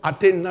just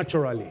attain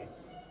naturally.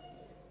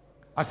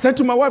 I said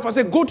to my wife, I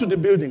said, go to the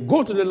building,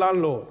 go to the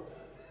landlord.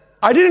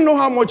 I didn't know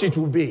how much it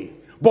would be.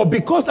 But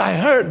because I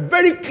heard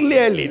very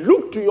clearly,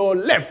 look to your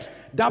left,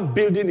 that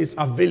building is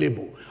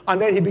available.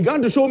 And then he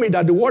began to show me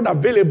that the word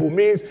available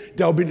means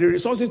there will be the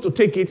resources to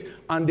take it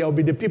and there will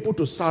be the people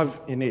to serve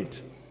in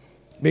it.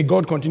 May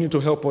God continue to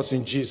help us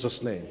in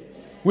Jesus' name.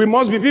 We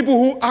must be people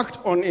who act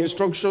on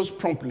instructions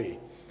promptly,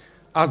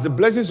 as the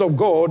blessings of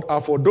God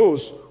are for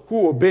those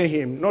who obey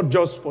him, not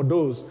just for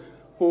those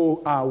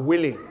who are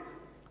willing.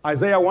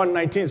 Isaiah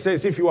 1:19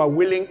 says, if you are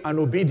willing and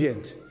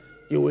obedient,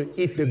 you will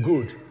eat the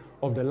good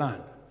of the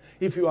land.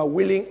 If you are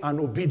willing and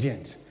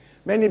obedient.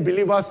 Many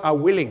believers are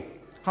willing.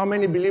 How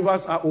many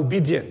believers are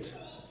obedient?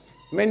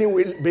 Many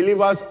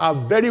believers are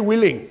very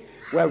willing.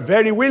 We're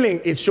very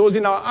willing. It shows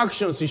in our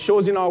actions. It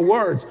shows in our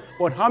words.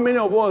 But how many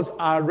of us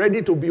are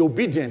ready to be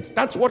obedient?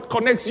 That's what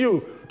connects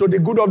you to the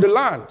good of the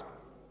land.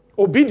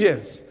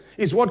 Obedience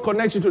is what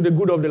connects you to the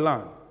good of the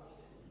land.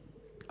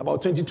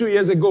 About 22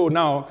 years ago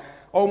now,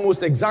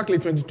 almost exactly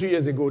 22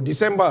 years ago,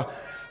 December,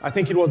 I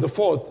think it was the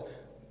 4th,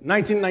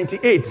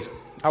 1998,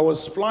 I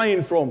was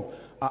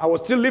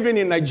still living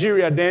in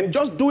Nigeria then,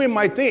 just doing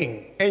my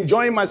thing,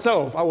 enjoying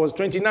myself. I was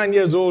 29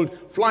 years old,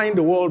 flying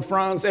the world,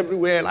 France,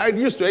 everywhere. I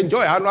used to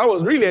enjoy it. I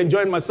was really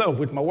enjoying myself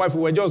with my wife.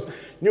 We were just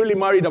newly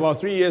married about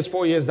 3 years,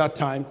 4 years that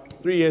time,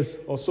 3 years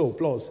or so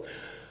plus.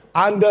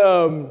 And,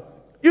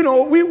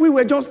 we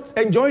were just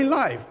enjoying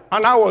life.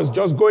 And I was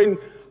just going,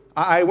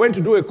 I went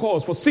to do a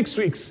course for 6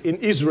 weeks in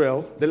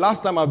Israel. The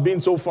last time I've been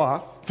so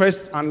far,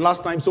 first and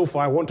last time so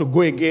far. I want to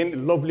go again, a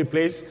lovely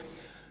place.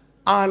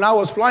 And I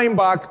was flying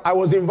back. I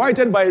was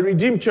invited by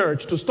Redeemed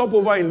Church to stop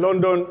over in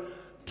London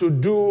to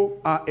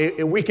do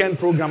a weekend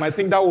program. I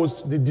think that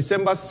was the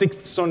December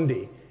 6th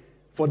Sunday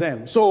for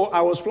them. So I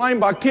was flying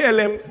back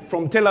KLM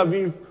from Tel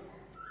Aviv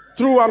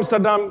through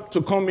Amsterdam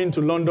to come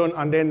into London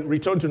and then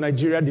return to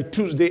Nigeria the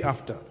Tuesday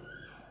after.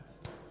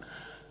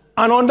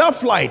 And on that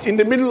flight, in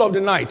the middle of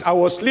the night, I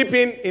was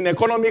sleeping in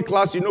economy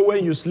class. You know,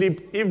 when you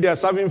sleep, if they are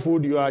serving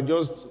food, you are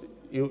just...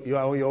 You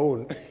are on your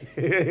own.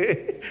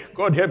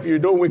 God help you,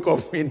 don't wake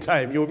up in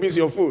time. You'll miss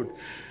your food.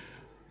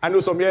 I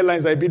know some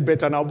airlines are a bit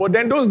better now, but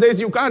then those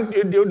days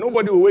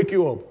nobody will wake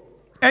you up.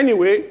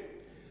 Anyway,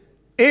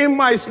 in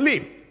my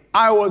sleep,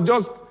 I was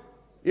just,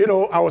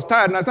 I was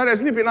tired and I started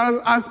sleeping.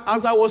 As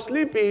I was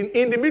sleeping,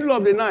 in the middle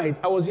of the night,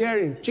 I was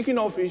hearing chicken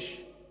or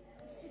fish,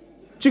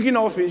 chicken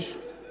or fish,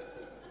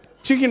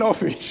 chicken or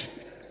fish.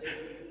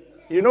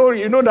 You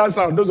know that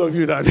sound, those of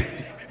you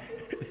that...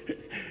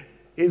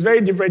 It's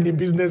very different in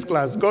business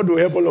class. God will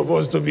help all of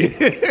us to be.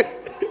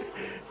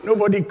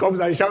 Nobody comes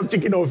and shouts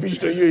chicken or fish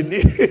to you.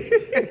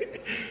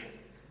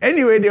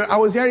 Anyway, I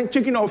was hearing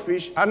chicken or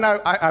fish, and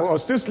I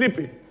was still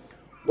sleeping.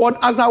 But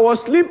as I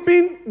was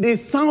sleeping, the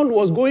sound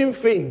was going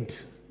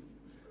faint,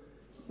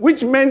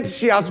 which meant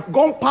she has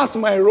gone past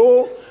my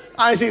row,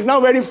 and she's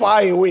now very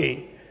far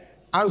away.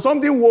 And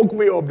something woke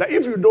me up that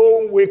if you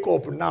don't wake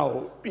up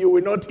now, you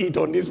will not eat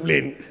on this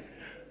plane.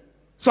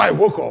 So I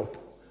woke up.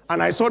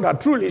 And I saw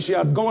that truly she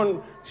had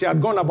gone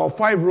about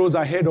 5 rows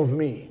ahead of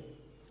me.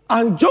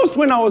 And just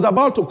when I was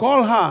about to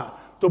call her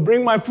to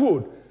bring my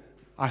food,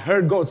 I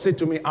heard God say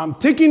to me, I'm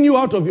taking you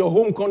out of your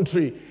home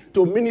country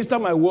to minister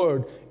my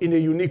word in a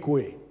unique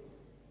way.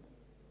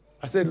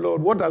 I said,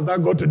 Lord, what has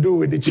that got to do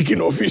with the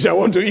chicken or fish I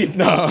want to eat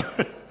now?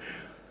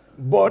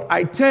 But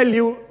I tell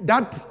you,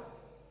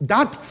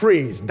 that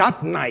phrase,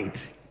 that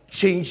night,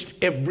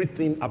 changed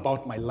everything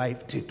about my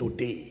life till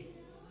today.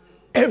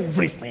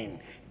 Everything.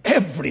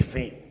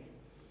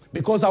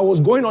 Because I was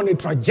going on a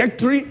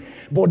trajectory,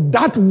 but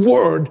that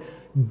word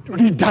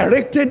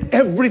redirected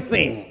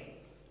everything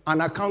and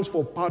accounts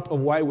for part of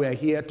why we're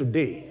here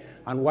today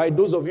and why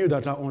those of you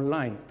that are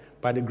online,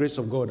 by the grace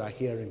of God, are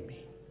hearing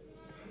me.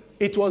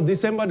 It was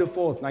December the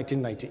 4th,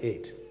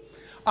 1998.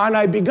 And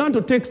I began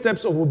to take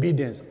steps of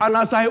obedience. And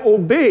as I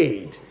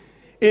obeyed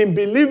in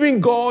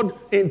believing God,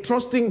 in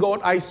trusting God,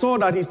 I saw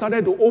that he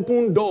started to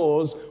open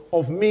doors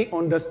of me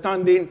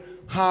understanding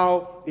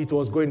how it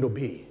was going to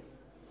be.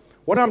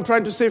 What I'm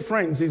trying to say,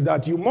 friends, is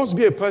that you must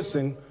be a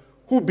person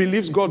who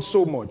believes God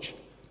so much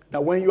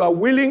that when you are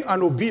willing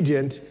and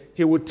obedient,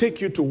 he will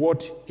take you to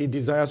what he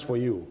desires for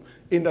you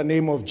in the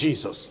name of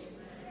Jesus.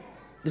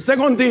 The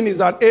second thing is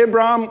that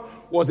Abraham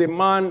was a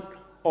man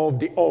of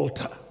the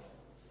altar.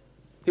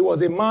 He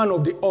was a man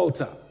of the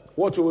altar,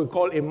 what we will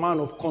call a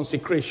man of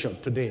consecration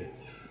today.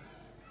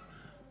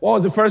 What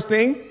was the first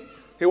thing?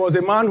 He was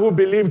a man who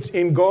believed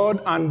in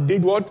God and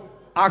did what?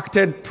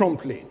 Acted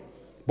promptly.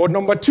 But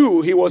number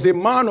 2, he was a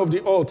man of the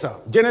altar.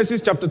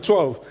 Genesis chapter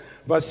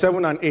 12, verse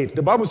 7 and 8.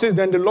 The Bible says,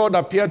 then the Lord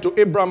appeared to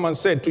Abraham and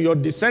said, to your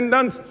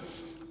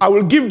descendants, I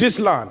will give this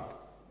land.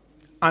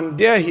 And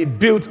there he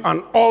built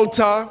an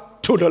altar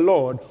to the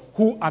Lord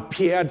who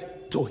appeared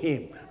to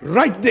him.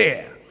 Right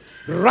there.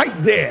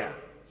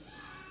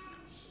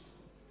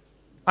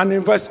 And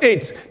in verse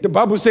 8, the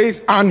Bible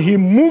says, and he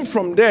moved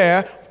from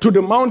there to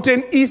the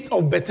mountain east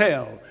of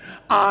Bethel,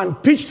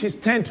 and pitched his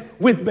tent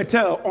with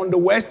Bethel on the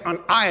west and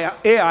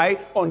Ai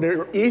on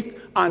the east.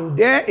 And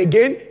there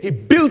again, he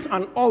built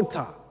an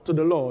altar to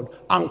the Lord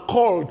and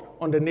called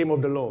on the name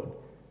of the Lord.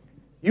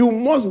 You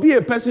must be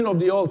a person of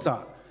the altar,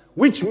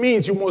 which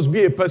means you must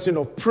be a person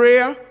of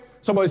prayer.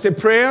 Somebody say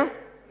prayer.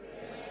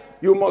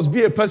 You must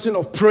be a person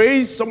of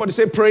praise. Somebody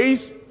say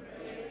praise.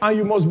 And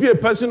you must be a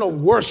person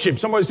of worship.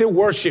 Somebody say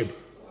worship.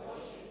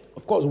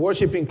 Of course,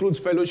 worship includes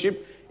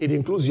fellowship. It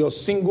includes your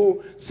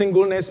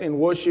singleness in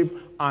worship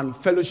and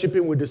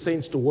fellowshipping with the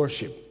saints to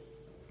worship.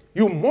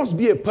 You must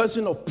be a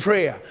person of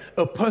prayer,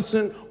 a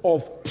person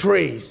of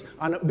praise.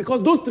 And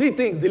because those three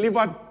things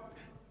deliver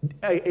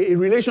a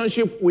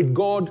relationship with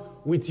God,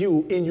 with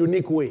you, in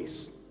unique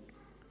ways.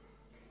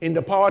 In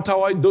the Power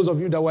Tower, those of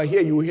you that were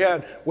here, you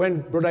heard when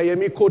Brother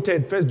Yemi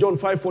quoted 1 John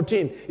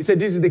 5:14. He said,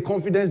 this is the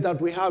confidence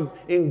that we have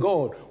in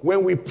God.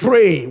 When we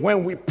pray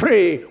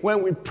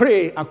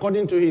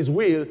according to his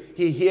will,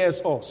 he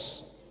hears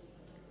us.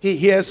 He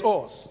hears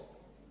us.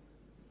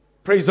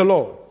 Praise the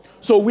Lord.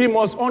 So we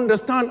must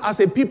understand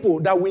as a people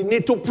that we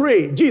need to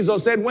pray.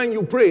 Jesus said, when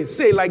you pray,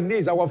 say like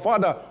this, our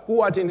Father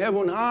who art in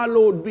heaven,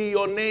 hallowed be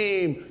your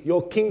name,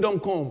 your kingdom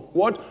come.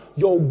 What?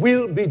 Your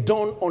will be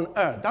done on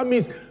earth. That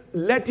means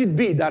let it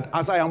be that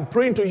as I am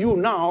praying to you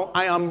now,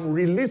 I am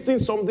releasing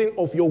something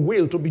of your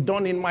will to be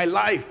done in my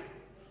life.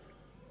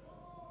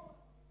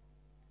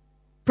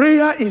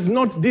 Prayer is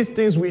not these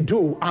things we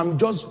do. I'm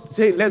just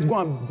saying, let's go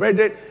and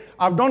brethren.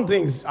 I've done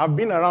things. I've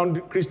been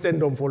around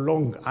Christendom for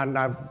long, and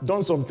I've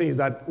done some things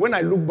that when I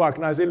look back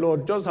and I say,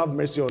 Lord, just have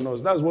mercy on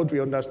us. That's what we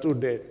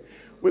understood then.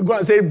 We go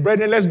and say,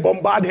 brethren, let's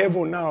bombard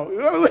heaven now.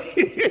 Who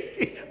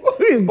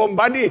is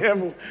bombarding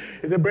heaven?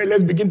 He said, brethren,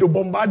 let's begin to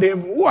bombard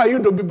heaven. Who are you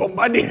to be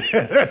bombarding?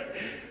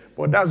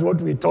 But that's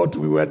what we thought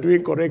we were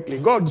doing correctly.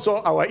 God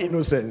saw our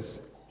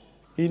innocence.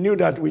 He knew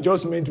that we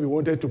just meant we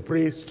wanted to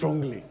pray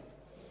strongly.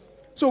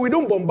 So we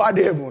don't bombard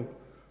heaven.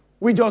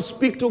 We just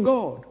speak to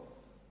God.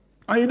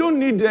 And you don't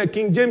need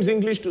King James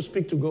English to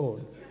speak to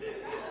God.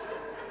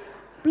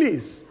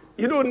 Please,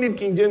 you don't need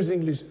King James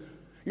English.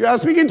 You are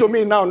speaking to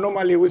me now,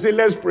 normally we say,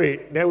 let's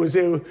pray. Then we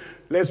say,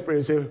 let's pray.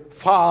 We say,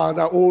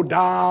 Father, oh,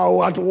 thou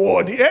art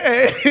worthy.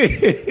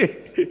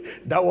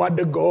 Thou art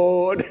the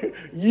God.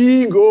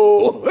 Ye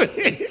go.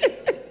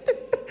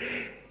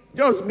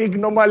 Just speak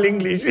normal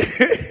English.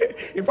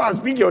 If I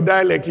speak your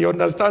dialect, he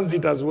understands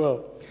it as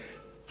well.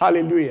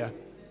 Hallelujah.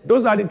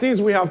 Those are the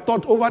things we have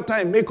taught over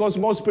time, make us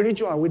more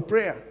spiritual with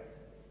prayer.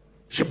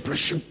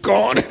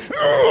 God.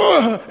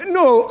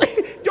 No,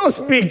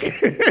 just speak.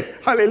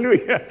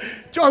 Hallelujah.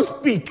 Just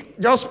speak.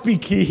 Just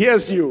speak. He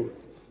hears you.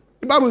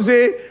 The Bible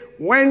says,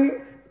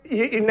 when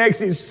he next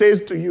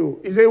says to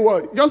you, he says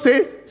what? Just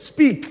say,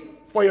 speak,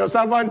 for your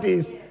servant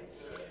is.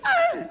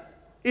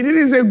 He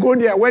didn't say go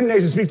there. When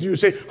next he speaks to you,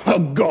 say,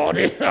 oh God,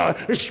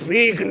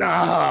 speak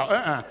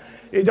now.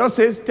 He just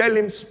says, tell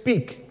him,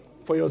 speak,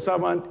 for your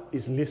servant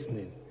is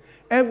listening.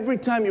 Every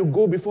time you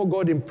go before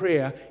God in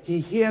prayer, he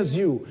hears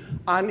you.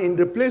 And in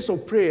the place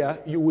of prayer,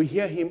 you will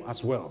hear him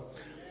as well.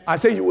 I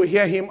say you will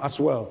hear him as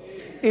well.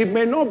 It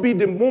may not be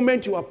the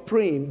moment you are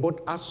praying, but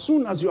as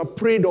soon as you are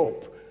prayed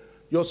up,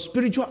 your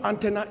spiritual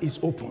antenna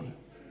is open.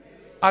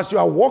 As you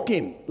are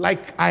walking,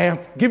 like I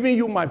have given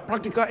you my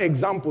practical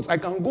examples, I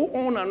can go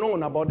on and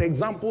on about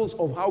examples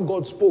of how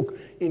God spoke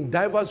in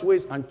diverse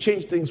ways and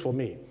changed things for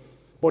me.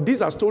 But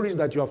these are stories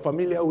that you are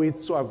familiar with,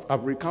 so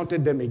I've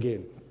recounted them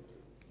again.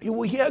 You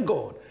will hear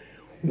God.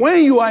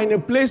 When you are in a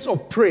place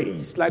of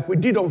praise, like we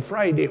did on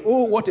Friday,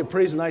 oh, what a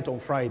praise night on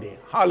Friday.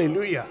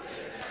 Hallelujah.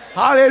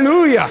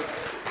 Hallelujah.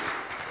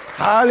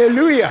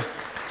 Hallelujah.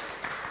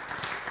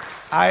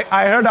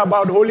 I heard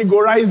about Holy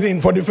Ghost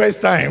Rising for the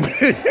first time.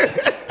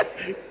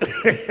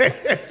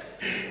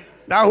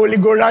 That Holy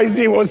Ghost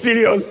Rising was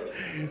serious.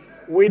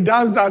 We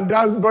danced and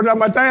danced. Brother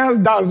Matthias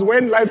danced.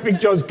 When live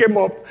pictures came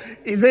up,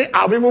 he said,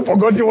 I've even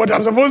forgotten what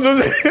I'm supposed to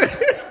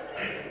say.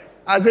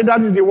 I said,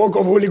 that is the work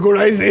of Holy Ghost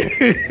Rising.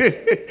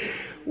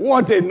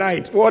 What a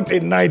night, what a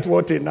night,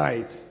 what a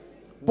night.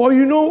 But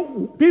you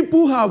know,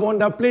 people have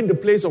underplayed the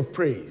place of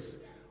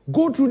praise.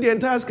 Go through the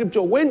entire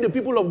scripture. When the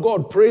people of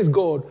God praise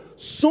God,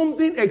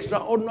 something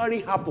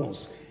extraordinary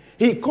happens.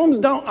 He comes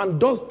down and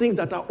does things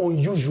that are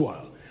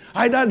unusual.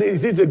 Either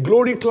is it a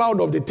glory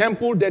cloud of the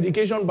temple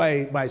dedication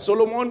by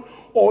Solomon,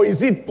 or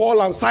is it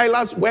Paul and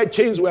Silas where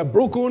chains were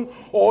broken,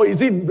 or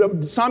is it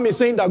the psalmist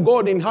saying that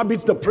God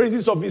inhabits the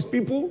praises of his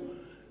people?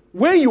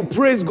 When you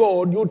praise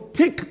God, you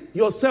take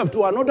yourself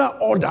to another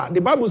order.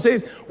 The Bible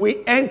says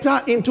we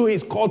enter into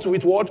his courts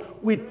with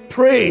what? With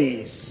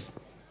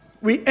praise.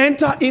 We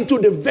enter into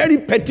the very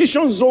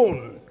petition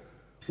zone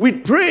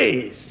with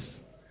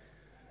praise.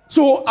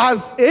 So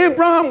as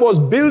Abraham was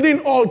building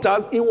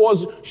altars, he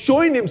was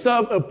showing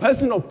himself a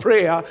person of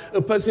prayer,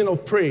 a person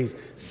of praise.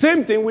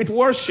 Same thing with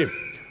worship.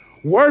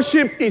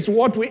 Worship is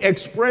what we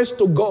express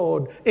to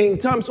God in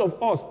terms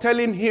of us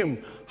telling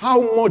him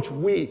how much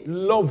we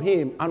love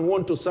him and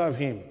want to serve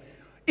him.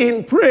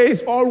 In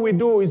praise, all we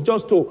do is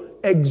just to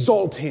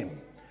exalt him.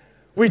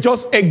 We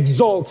just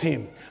exalt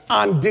him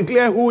and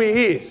declare who he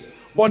is.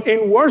 But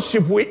in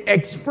worship, we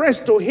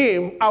express to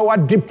him our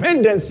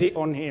dependency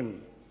on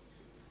him.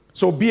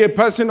 So be a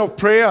person of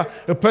prayer,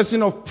 a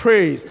person of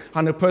praise,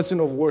 and a person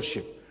of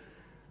worship.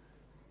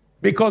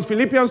 Because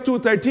Philippians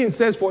 2:13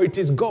 says, for it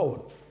is God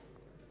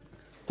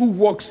who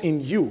works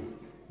in you,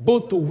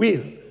 both to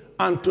will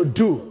and to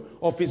do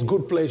of his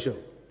good pleasure.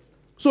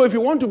 So if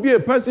you want to be a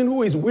person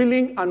who is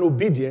willing and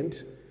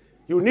obedient,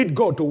 you need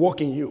God to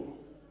work in you.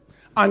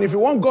 And if you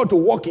want God to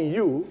work in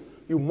you,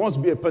 you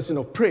must be a person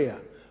of prayer,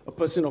 a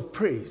person of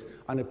praise,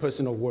 and a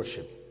person of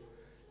worship.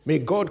 May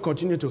God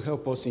continue to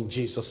help us in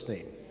Jesus'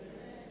 name.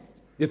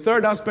 The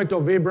third aspect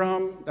of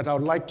Abraham that I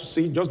would like to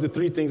see, just the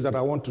three things that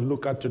I want to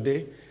look at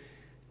today,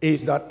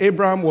 is that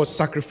Abraham was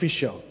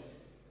sacrificial.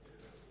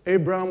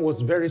 Abraham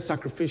was very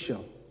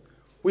sacrificial.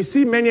 We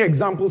see many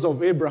examples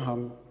of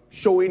Abraham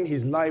showing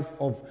his life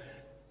of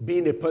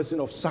being a person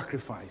of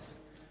sacrifice.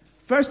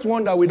 First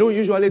one that we don't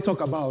usually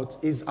talk about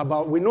is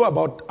we know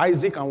about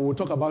Isaac, and we'll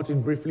talk about it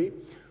briefly.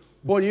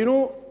 But you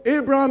know,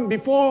 Abraham,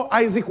 before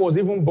Isaac was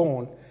even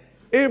born,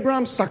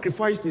 Abraham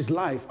sacrificed his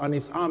life and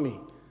his army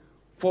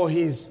for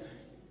his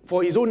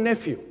own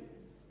nephew,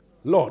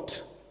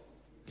 Lot.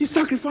 He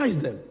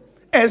sacrificed them,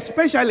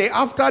 especially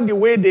after the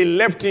way they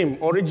left him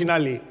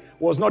originally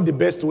was not the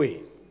best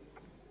way.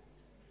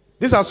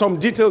 These are some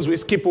details we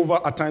skip over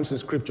at times in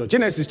Scripture.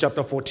 Genesis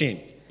chapter 14.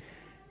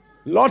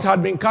 Lot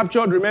had been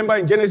captured. Remember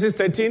in Genesis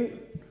 13,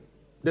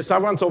 the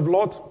servants of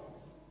Lot,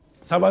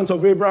 servants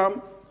of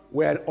Abraham,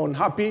 were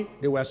unhappy.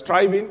 They were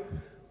striving.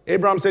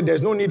 Abraham said,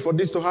 there's no need for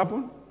this to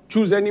happen.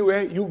 Choose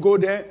anywhere. You go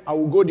there. I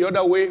will go the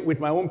other way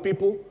with my own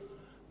people.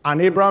 And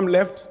Abraham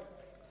left,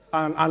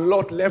 and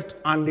Lot left,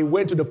 and they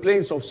went to the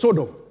plains of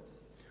Sodom.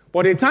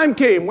 But a time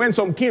came when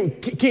some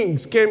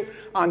kings came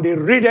and they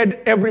raided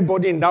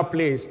everybody in that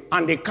place,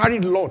 and they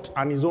carried Lot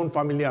and his own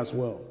family as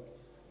well.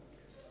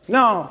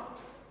 Now,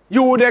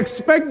 you would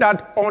expect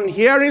that on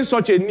hearing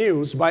such a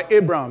news by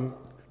Abraham,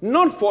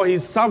 not for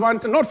his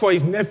servant, not for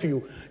his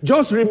nephew,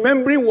 just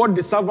remembering what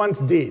the servants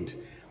did,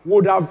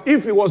 would have,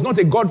 if he was not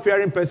a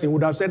God-fearing person,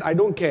 would have said, I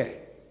don't care.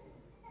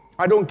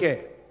 I don't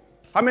care.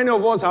 How many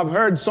of us have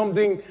heard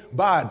something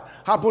bad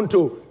happen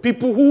to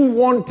people who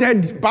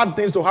wanted bad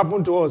things to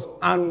happen to us,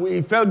 and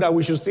we felt that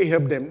we should still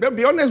help them?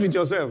 Be honest with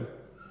yourself.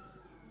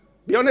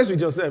 Be honest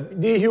with yourself.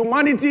 The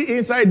humanity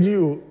inside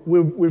you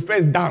will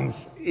first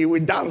dance. It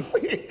will dance.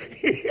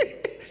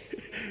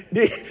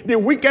 The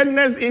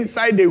wickedness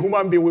inside the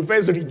human being will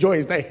first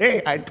rejoice. Like,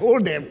 hey, I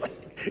told them.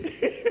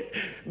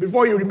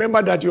 Before you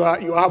remember that you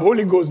have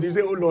Holy Ghost, you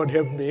say, oh Lord,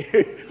 help me.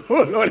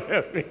 Oh Lord,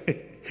 help me.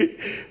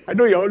 I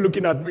know you're all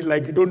looking at me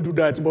like, don't do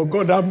that, but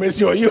God have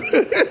mercy on you.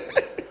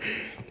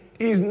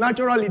 It's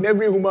natural in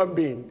every human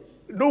being.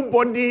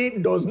 Nobody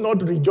does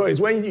not rejoice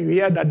when you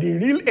hear that the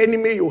real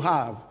enemy you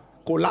have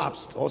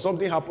collapsed or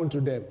something happened to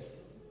them.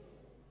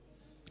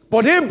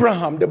 But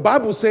Abraham, the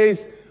Bible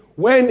says,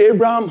 when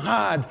Abraham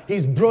heard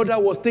his brother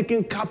was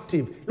taken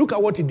captive, look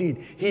at what he did.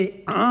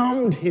 He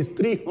armed his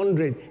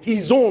 300,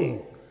 his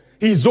own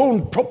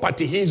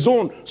property, his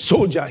own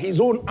soldier, his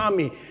own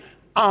army,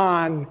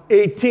 and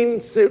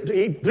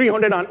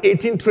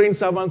 318 trained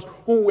servants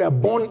who were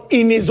born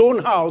in his own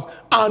house,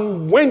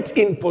 and went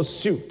in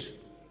pursuit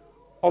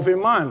of a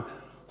man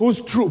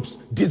whose troops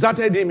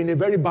deserted him in a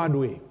very bad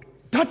way.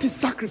 That is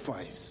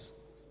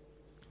sacrifice.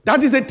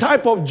 That is a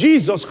type of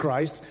Jesus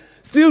Christ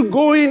still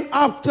going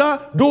after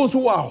those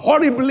who are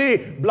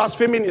horribly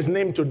blaspheming his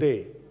name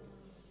today.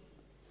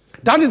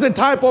 That is a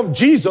type of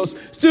Jesus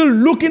still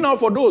looking out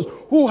for those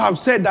who have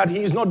said that he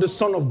is not the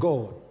Son of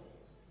God.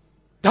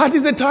 That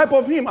is a type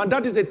of him, and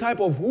that is a type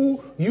of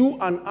who you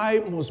and I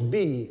must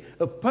be.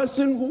 A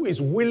person who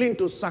is willing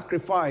to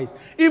sacrifice,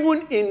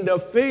 even in the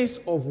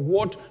face of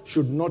what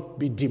should not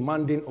be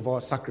demanding of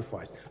our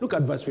sacrifice. Look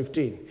at verse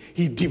 15.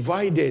 He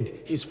divided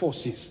his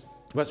forces.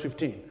 Verse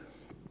 15.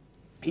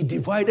 He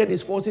divided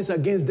his forces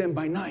against them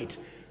by night.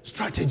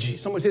 Strategy.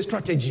 Somebody say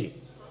strategy.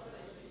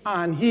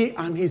 And he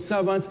and his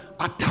servants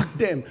attacked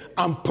them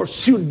and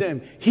pursued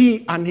them.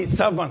 He and his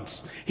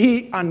servants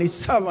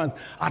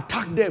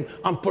attacked them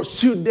and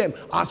pursued them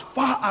as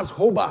far as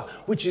Hobah,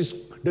 which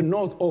is the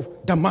north of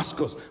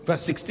Damascus.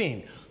 Verse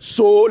 16.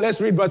 So let's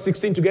read verse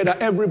 16 together.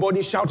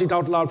 Everybody shout it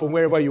out loud from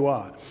wherever you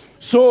are.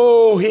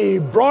 So he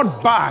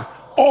brought back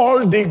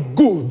all the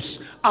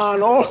goods,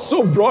 and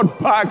also brought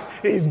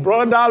back his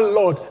brother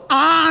Lot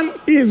and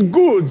his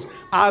goods,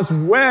 as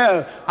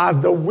well as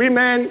the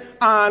women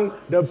and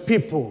the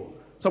people.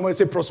 Somebody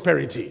say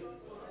prosperity.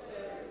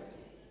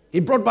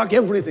 He brought back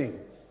everything.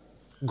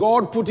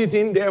 God put it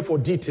in there for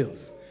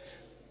details.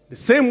 The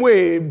same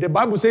way the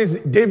Bible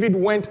says David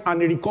went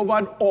and he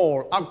recovered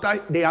all after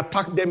they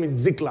attacked them in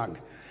Ziklag.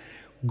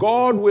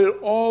 God will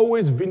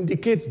always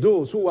vindicate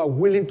those who are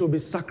willing to be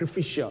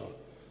sacrificial.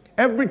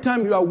 Every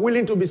time you are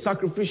willing to be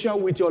sacrificial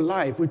with your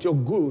life, with your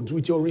goods,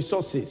 with your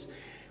resources,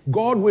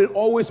 God will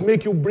always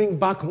make you bring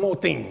back more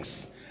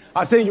things.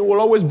 I say you will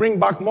always bring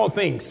back more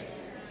things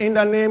in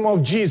the name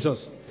of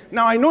Jesus.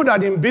 Now, I know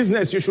that in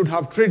business you should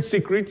have trade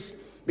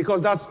secrets,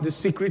 because that's the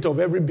secret of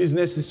every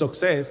business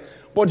success.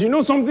 But you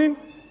know something?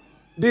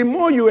 The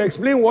more you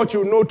explain what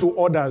you know to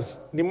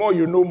others, the more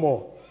you know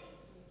more.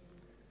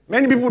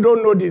 Many people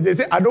don't know this. They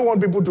say, I don't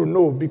want people to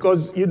know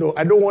because,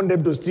 I don't want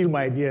them to steal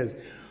my ideas.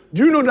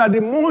 Do you know that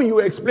the more you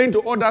explain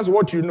to others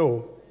what you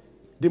know,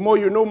 the more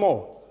you know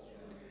more?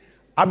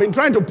 I've been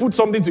trying to put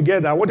something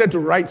together. I wanted to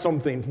write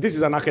something. This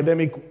is an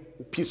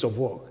academic piece of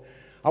work.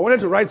 I wanted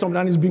to write something,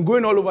 and it's been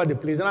going all over the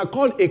place. And I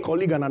called a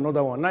colleague and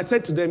another one. And I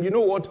said to them, you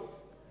know what?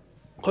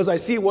 because I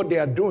see what they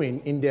are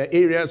doing in their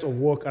areas of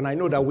work, and I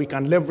know that we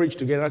can leverage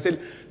together. I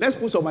said, let's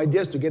put some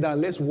ideas together and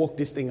let's work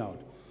this thing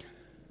out.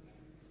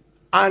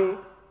 And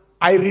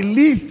I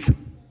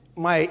released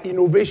my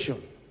innovation.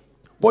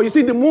 But you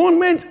see, the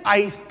moment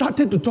I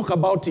started to talk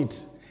about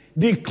it,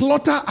 the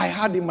clutter I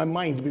had in my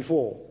mind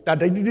before,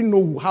 that I didn't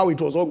know how it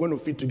was all going to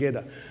fit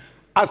together,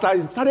 as I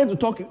started to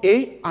talk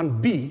A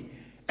and B,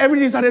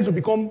 everything started to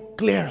become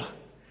clearer.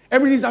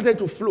 Everything started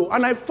to flow.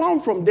 And I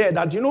found from there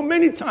that,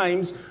 many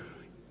times,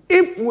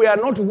 if we are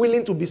not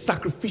willing to be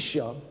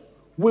sacrificial,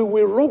 we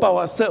will rob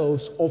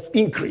ourselves of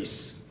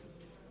increase.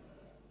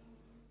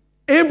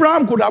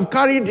 Abraham could have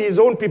carried his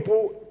own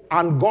people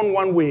and gone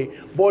one way,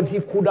 but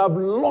he could have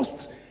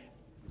lost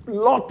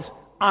Lot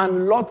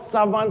and Lot's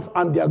servants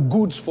and their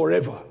goods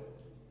forever.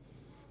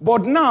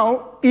 But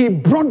now, he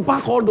brought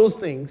back all those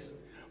things,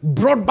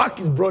 brought back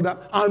his brother,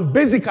 and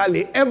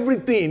basically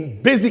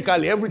everything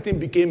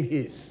became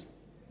his.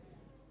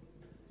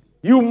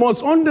 You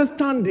must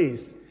understand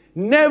this.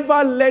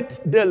 Never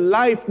let the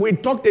life, we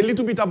talked a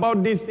little bit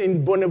about this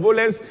in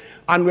Benevolence,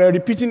 and we're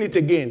repeating it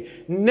again.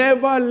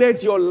 Never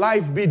let your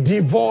life be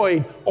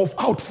devoid of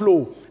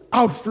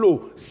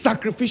outflow,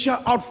 sacrificial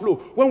outflow.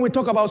 When we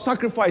talk about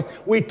sacrifice,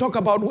 we talk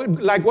about,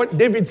 like what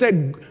David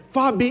said,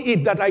 far be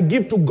it that I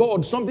give to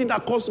God something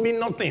that costs me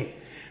nothing.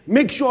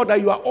 Make sure that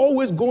you are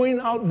always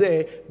going out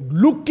there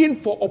looking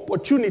for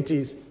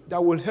opportunities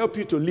that will help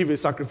you to live a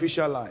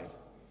sacrificial life.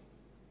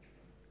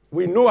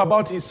 We know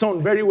about his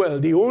son very well.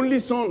 The only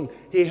son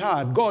he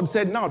had, God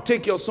said, now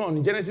take your son.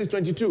 In Genesis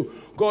 22,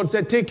 God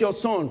said, take your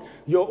son,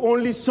 your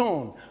only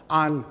son,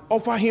 and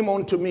offer him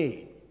unto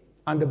me.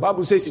 And the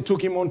Bible says he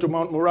took him onto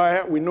Mount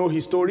Moriah. We know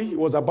his story. He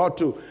was about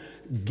to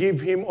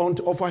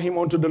offer him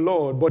unto the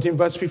Lord. But in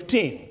verse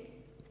 15,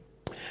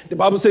 the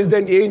Bible says,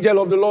 then the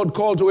angel of the Lord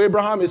called to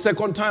Abraham a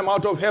second time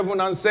out of heaven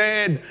and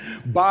said,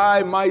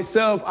 by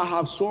myself I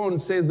have sworn,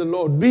 says the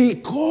Lord,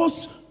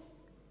 because,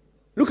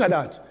 look at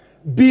that,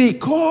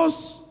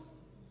 because,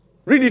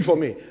 read it for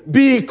me,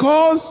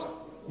 because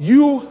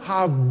you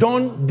have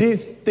done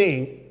this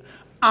thing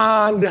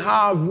and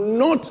have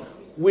not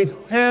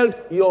withheld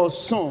your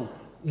son,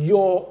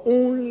 your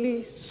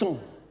only son.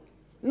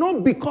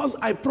 Not because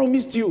I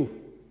promised you,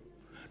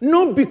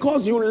 not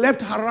because you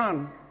left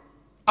Haran,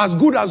 as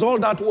good as all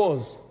that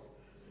was,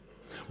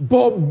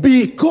 but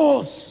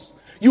because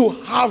you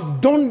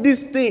have done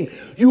this thing.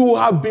 You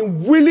have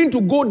been willing to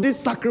go this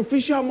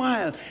sacrificial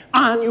mile,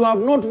 and you have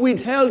not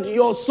withheld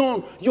your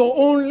son, your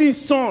only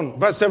son.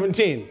 Verse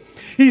 17.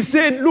 He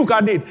said, look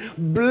at it.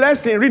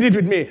 Blessing, read it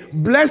with me.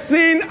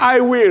 Blessing, I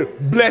will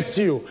bless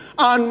you.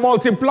 And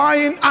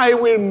multiplying, I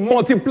will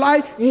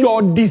multiply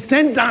your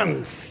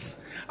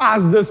descendants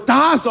as the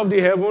stars of the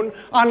heaven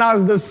and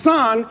as the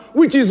sun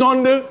which is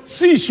on the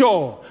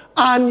seashore.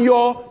 And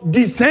your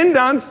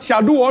descendants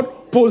shall do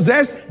what?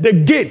 Possess the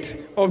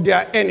gate of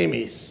their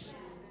enemies.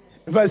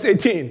 Verse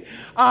 18.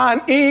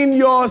 And in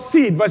your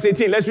seed, verse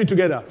 18, let's read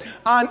together.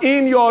 And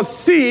in your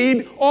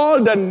seed,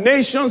 all the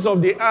nations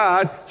of the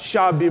earth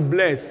shall be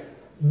blessed,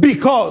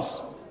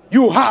 because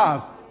you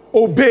have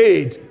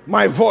obeyed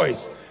my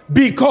voice.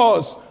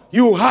 Because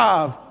you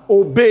have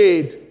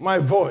obeyed my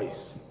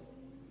voice.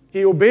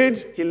 He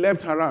obeyed, he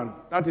left Haran.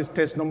 That is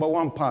test number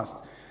 1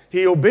 passed.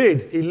 He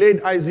obeyed, he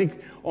laid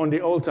Isaac on the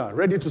altar,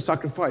 ready to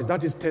sacrifice.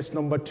 That is test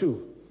number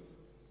 2.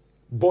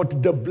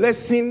 But the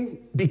blessing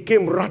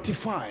became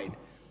ratified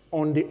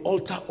on the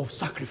altar of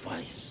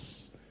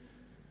sacrifice.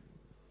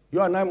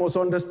 You and I must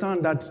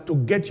understand that to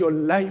get your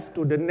life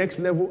to the next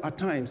level at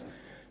times.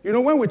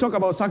 When we talk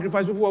about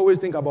sacrifice, people always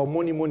think about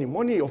money.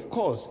 Money, of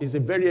course, is a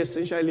very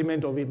essential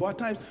element of it. But at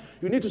times,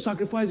 you need to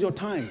sacrifice your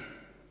time.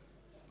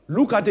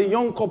 Look at a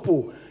young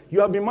couple. You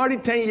have been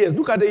married 10 years.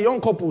 Look at a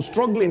young couple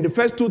struggling the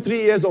first 2-3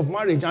 years of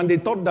marriage, and they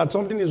thought that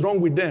something is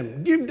wrong with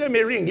them. Give them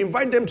a ring.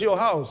 Invite them to your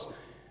house.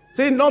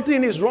 Say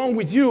nothing is wrong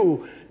with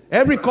you.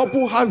 Every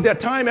couple has their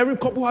time. Every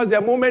couple has their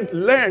moment.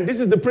 Learn.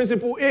 This is the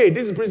principle A.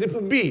 This is principle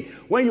B.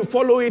 When you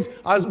follow it,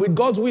 as with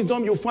God's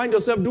wisdom, you'll find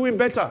yourself doing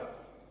better.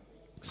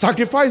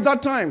 Sacrifice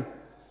that time.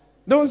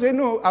 Don't say,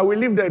 no, I will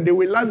leave them. They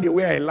will land the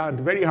way I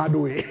land. Very hard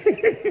way.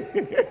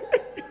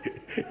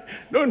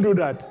 Don't do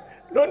that.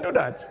 Don't do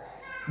that.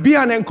 Be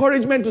an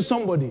encouragement to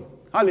somebody.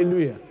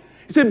 Hallelujah.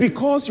 He said,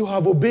 because you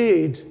have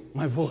obeyed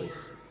my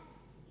voice.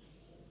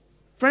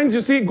 Friends,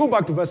 you see, go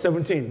back to verse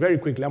 17 very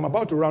quickly. I'm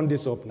about to round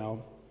this up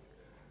now.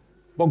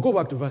 But go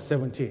back to verse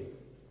 17.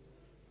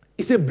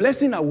 He said,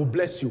 blessing, I will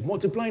bless you.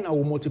 Multiplying, I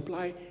will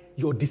multiply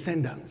your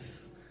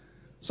descendants.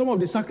 Some of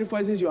the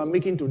sacrifices you are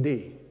making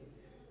today,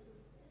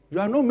 you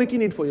are not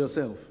making it for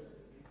yourself.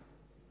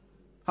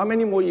 How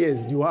many more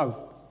years do you have?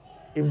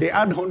 If they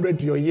add 100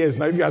 to your years,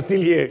 now if you are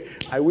still here,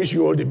 I wish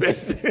you all the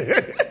best.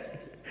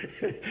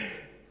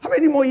 How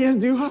many more years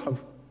do you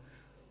have?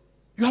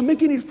 You are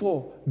making it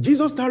for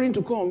Jesus starting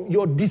to come,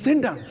 your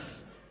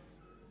descendants.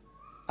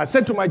 I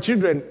said to my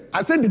children,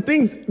 I said the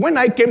things, when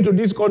I came to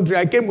this country,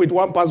 I came with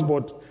 1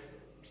 passport.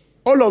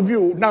 All of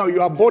you, now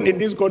you are born in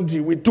this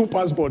country with 2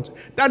 passports.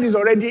 That is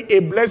already a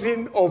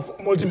blessing of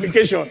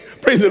multiplication.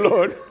 Praise the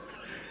Lord.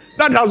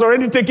 That has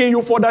already taken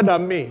you further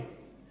than me.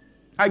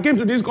 I came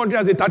to this country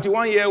as a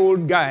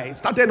 31-year-old guy.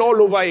 Started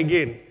all over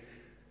again.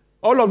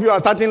 All of you are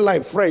starting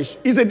life fresh.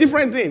 It's a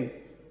different thing.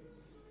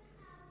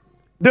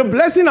 The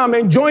blessing I'm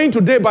enjoying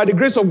today by the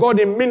grace of God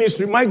in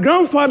ministry, my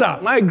grandfather,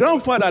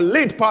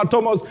 late Pa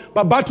Thomas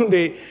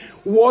Babatunde,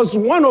 was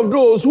one of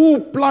those who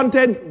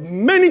planted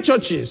many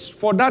churches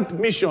for that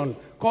mission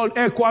called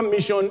Ekwa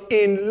Mission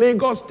in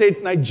Lagos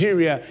State,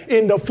 Nigeria,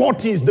 in the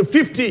 40s, the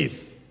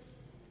 50s.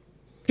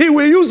 He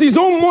will use his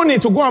own money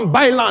to go and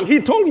buy land.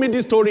 He told me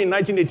this story in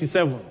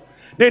 1987.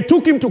 They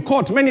took him to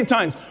court many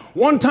times.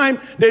 One time,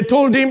 they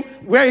told him,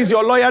 where is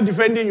your lawyer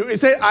defending you? He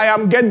said, I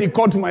am getting the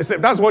court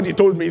myself. That's what he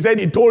told me. He said,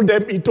 he told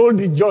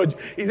the judge.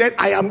 He said,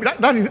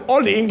 that is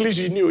all the English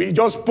he knew. He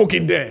just spoke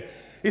it there.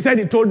 He said,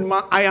 he told him,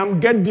 I am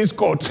getting this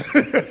court.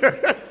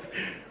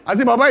 I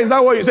said, Baba, is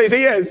that what you say? He said,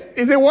 yes.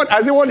 He said, what?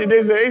 I said, what did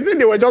they say? He said,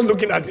 they were just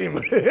looking at him.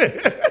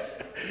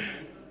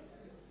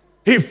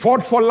 He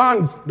fought for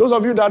lands. Those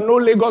of you that know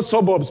Lagos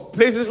suburbs,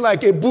 places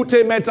like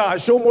Ebute Meta,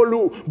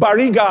 Shomolu,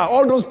 Bariga,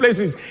 all those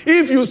places.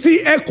 If you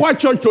see Ekwa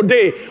Church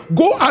today,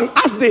 go and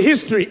ask the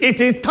history. It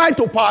is tied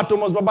to Pa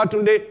Thomas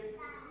Babatunde.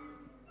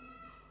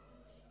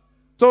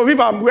 So if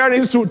I'm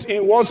wearing suit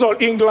in Warsaw,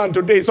 England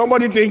today,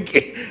 somebody think,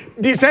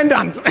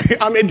 descendants.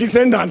 I'm a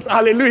descendant.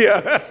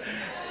 Hallelujah.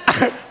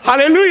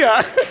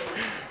 Hallelujah.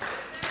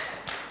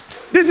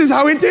 This is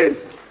how it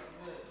is.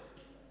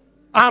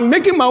 I'm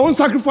making my own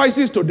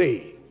sacrifices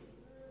today.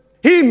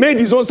 He made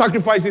his own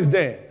sacrifices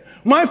there.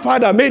 My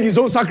father made his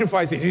own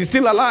sacrifices. He's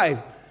still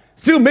alive.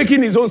 Still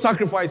making his own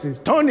sacrifices.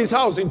 Turned his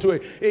house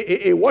into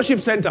a worship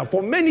center.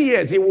 For many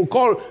years, he will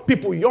call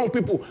people, young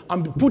people,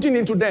 and putting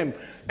into them.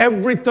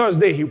 Every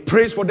Thursday, he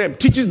prays for them,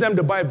 teaches them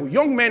the Bible.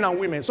 Young men and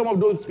women. Some of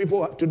those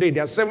people today,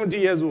 they are 70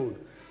 years old.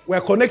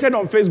 We're connected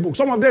on Facebook.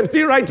 Some of them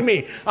still write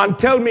me and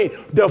tell me,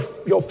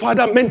 your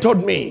father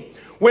mentored me.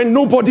 When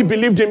nobody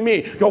believed in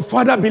me, your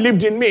father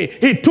believed in me.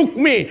 He took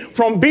me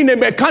from being a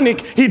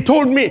mechanic. He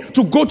told me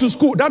to go to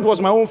school. That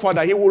was my own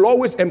father. He will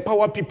always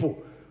empower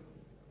people.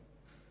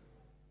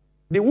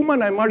 The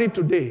woman I married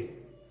today,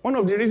 one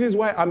of the reasons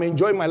why I'm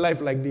enjoying my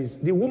life like this,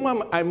 the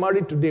woman I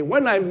married today,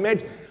 when I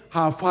met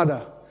her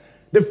father,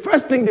 the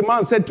first thing the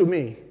man said to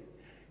me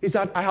is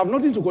that I have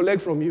nothing to collect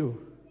from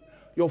you.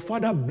 Your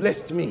father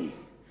blessed me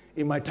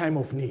in my time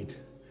of need.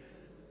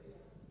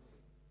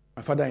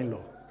 My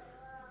father-in-law.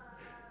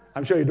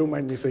 I'm sure you don't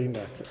mind me saying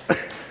that.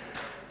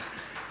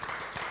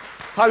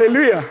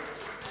 Hallelujah.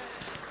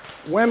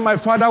 When my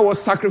father was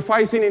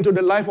sacrificing into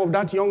the life of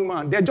that young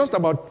man, they're just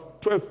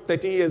about 12,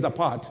 13 years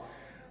apart.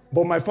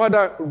 But my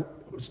father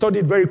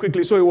studied very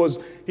quickly, so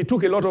he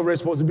took a lot of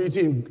responsibility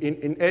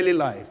in early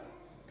life.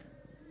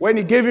 When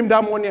he gave him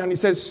that money and he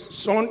says,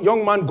 son,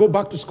 young man, go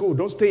back to school.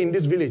 Don't stay in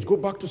this village. Go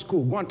back to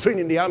school. Go and train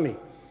in the army.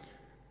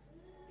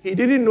 He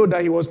didn't know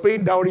that he was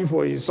paying dowry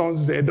for his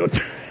son's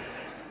daughter.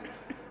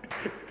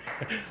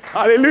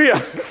 Hallelujah.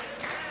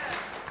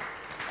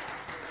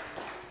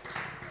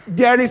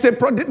 There is a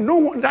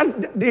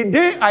the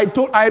day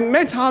I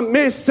met her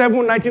May 7,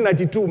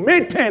 1992.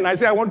 May 10, I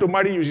said, I want to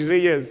marry you. She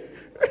said, yes.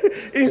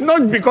 It's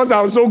not because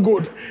I'm so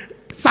good.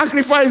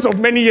 Sacrifice of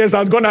many years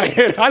has gone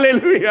ahead.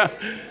 Hallelujah.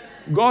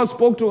 God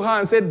spoke to her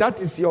and said, that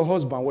is your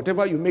husband.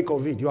 Whatever you make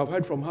of it. You have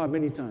heard from her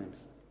many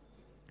times.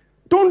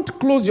 Don't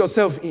close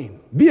yourself in.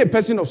 Be a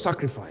person of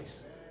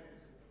sacrifice.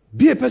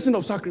 Be a person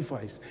of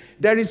sacrifice.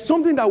 There is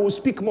something that will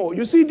speak more.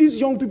 You see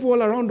these young people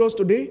all around us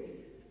today?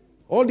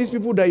 All these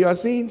people that you are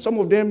seeing, some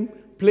of them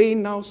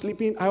playing now,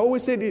 sleeping. I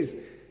always say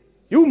this.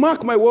 You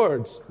mark my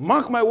words.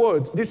 Mark my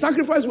words. The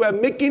sacrifice we are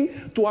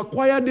making to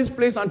acquire this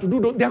place and to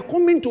do those, they are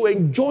coming to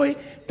enjoy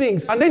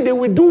things. And then they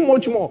will do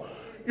much more.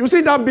 You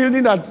see that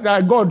building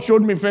that God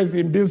showed me first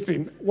in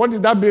Bilston? What is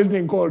that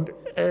building called?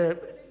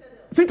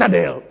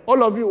 Citadel.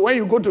 All of you, when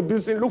you go to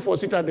Bilston, look for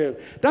Citadel.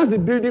 That's the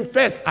building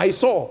first I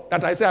saw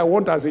that I say I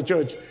want as a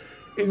church.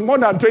 It's more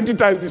than 20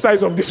 times the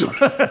size of this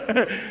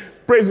one.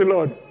 Praise the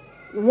Lord.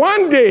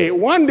 One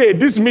day,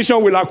 this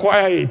mission will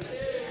acquire it.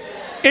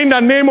 In the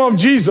name of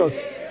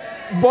Jesus.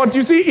 But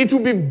you see, it will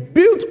be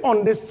built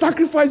on the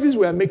sacrifices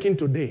we are making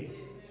today.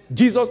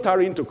 Jesus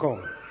tarrying to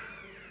come.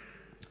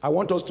 I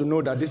want us to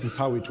know that this is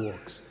how it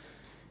works.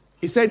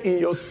 He said, in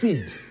your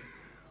seed,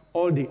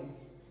 all the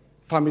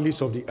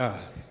families of the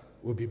earth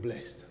will be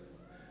blessed.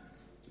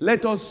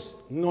 Let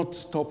us not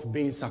stop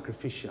being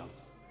sacrificial.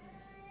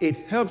 It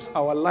helps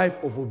our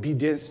life of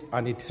obedience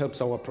and it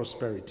helps our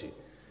prosperity.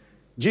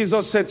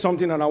 Jesus said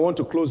something, and I want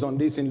to close on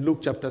this in Luke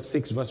chapter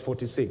 6, verse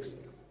 46.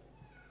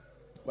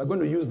 We're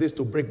going to use this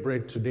to break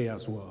bread today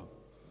as well.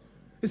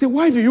 He said,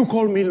 why do you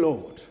call me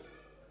Lord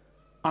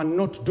and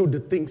not do the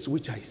things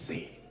which I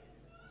say?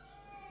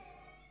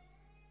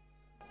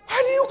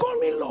 Why do you call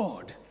me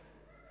Lord?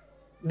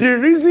 The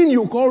reason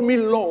you call me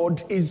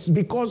Lord is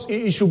because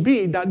it should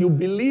be that you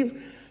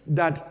believe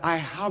that I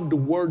have the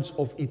words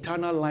of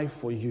eternal life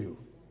for you.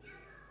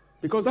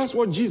 Because that's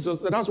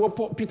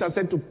what Peter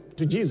said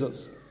to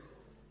Jesus.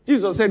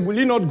 Jesus said, will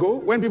you not go?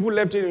 When people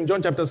left him in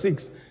John chapter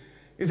 6,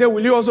 he said,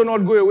 will you also not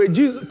go away?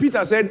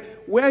 Peter said,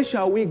 where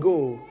shall we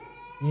go?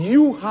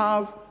 You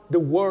have the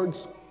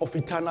words of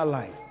eternal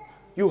life.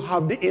 You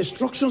have the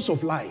instructions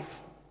of life.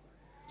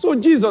 So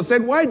Jesus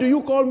said, why do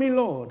you call me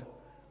Lord,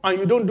 and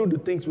you don't do the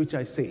things which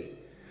I say?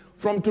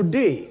 From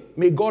today,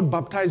 may God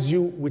baptize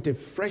you with a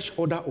fresh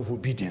order of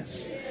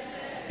obedience.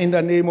 In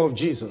the name of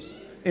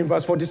Jesus. In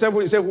verse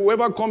 47, he said,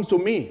 whoever comes to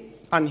me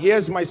and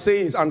hears my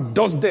sayings and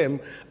does them,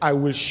 I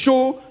will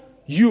show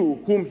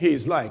you whom he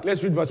is like.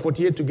 Let's read verse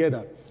 48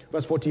 together.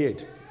 Verse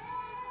 48.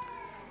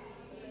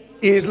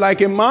 He is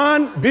like a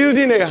man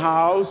building a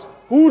house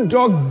who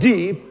dug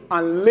deep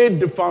and laid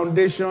the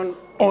foundation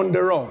on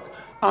the rock.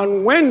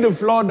 And when the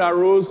flood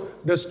arose,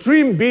 the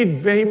stream beat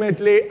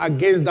vehemently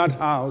against that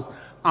house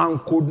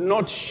and could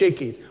not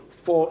shake it,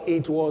 for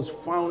it was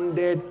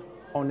founded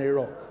on a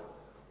rock.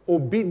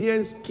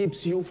 Obedience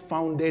keeps you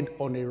founded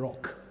on a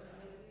rock.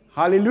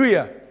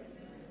 Hallelujah.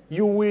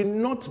 You will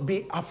not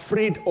be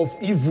afraid of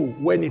evil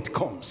when it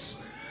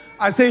comes.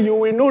 I say you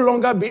will no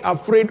longer be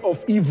afraid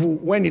of evil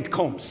when it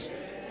comes.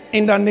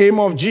 In the name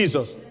of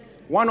Jesus.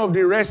 One of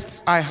the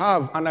rests I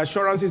have and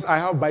assurances I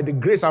have by the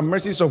grace and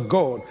mercies of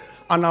God,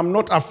 and I'm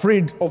not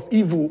afraid of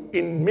evil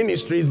in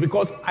ministry, is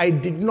because I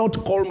did not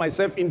call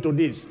myself into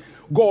this.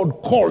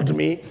 God called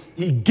me.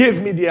 He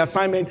gave me the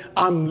assignment.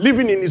 I'm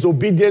living in his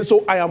obedience,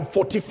 so I am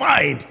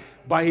fortified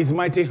by his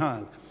mighty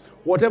hand.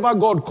 Whatever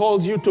God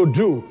calls you to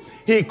do,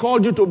 he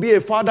called you to be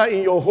a father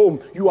in your home,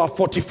 you are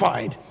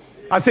fortified.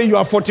 I say you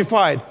are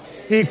fortified.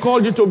 He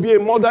called you to be a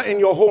mother in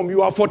your home,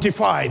 you are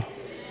fortified.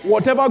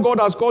 Whatever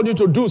God has called you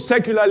to do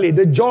secularly,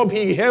 the job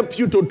he helped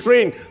you to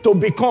train to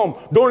become,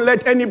 don't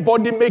let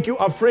anybody make you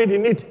afraid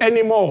in it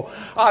anymore.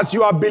 As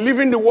you are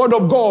believing the word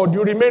of God,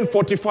 you remain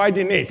fortified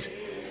in it.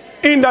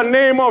 In the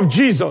name of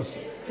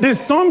Jesus. The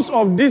storms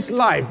of this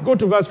life, go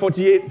to verse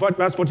 48,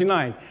 verse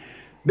 49.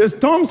 The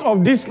storms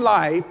of this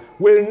life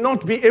will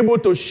not be able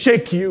to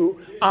shake you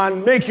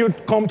and make you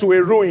come to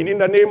a ruin in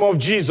the name of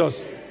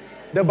Jesus.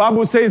 The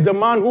Bible says the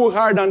man who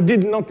heard and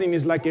did nothing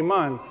is like a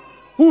man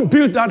who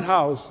built that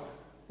house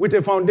with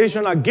a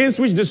foundation against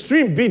which the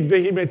stream beat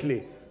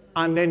vehemently,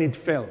 and then it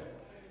fell.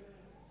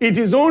 It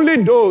is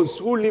only those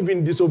who live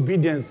in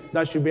disobedience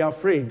that should be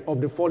afraid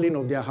of the falling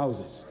of their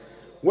houses.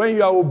 When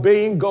you are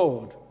obeying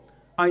God,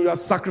 and you are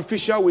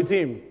sacrificial with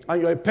him,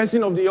 and you're a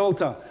person of the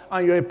altar,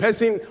 and you're a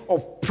person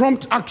of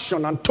prompt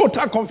action and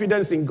total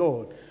confidence in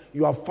God,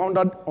 you are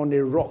founded on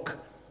a rock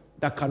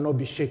that cannot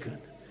be shaken.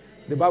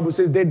 The Bible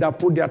says, they that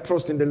put their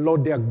trust in the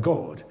Lord their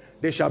God,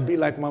 they shall be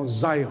like Mount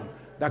Zion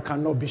that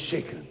cannot be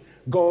shaken.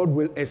 God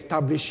will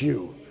establish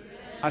you.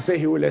 I say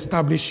he will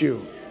establish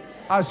you.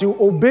 As you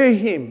obey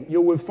him,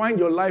 you will find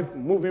your life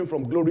moving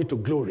from glory to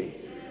glory.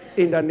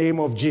 In the name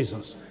of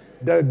Jesus.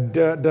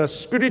 The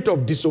spirit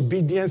of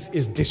disobedience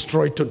is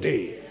destroyed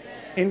today.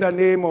 In the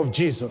name of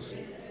Jesus.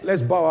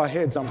 Let's bow our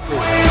heads and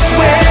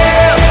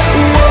pray.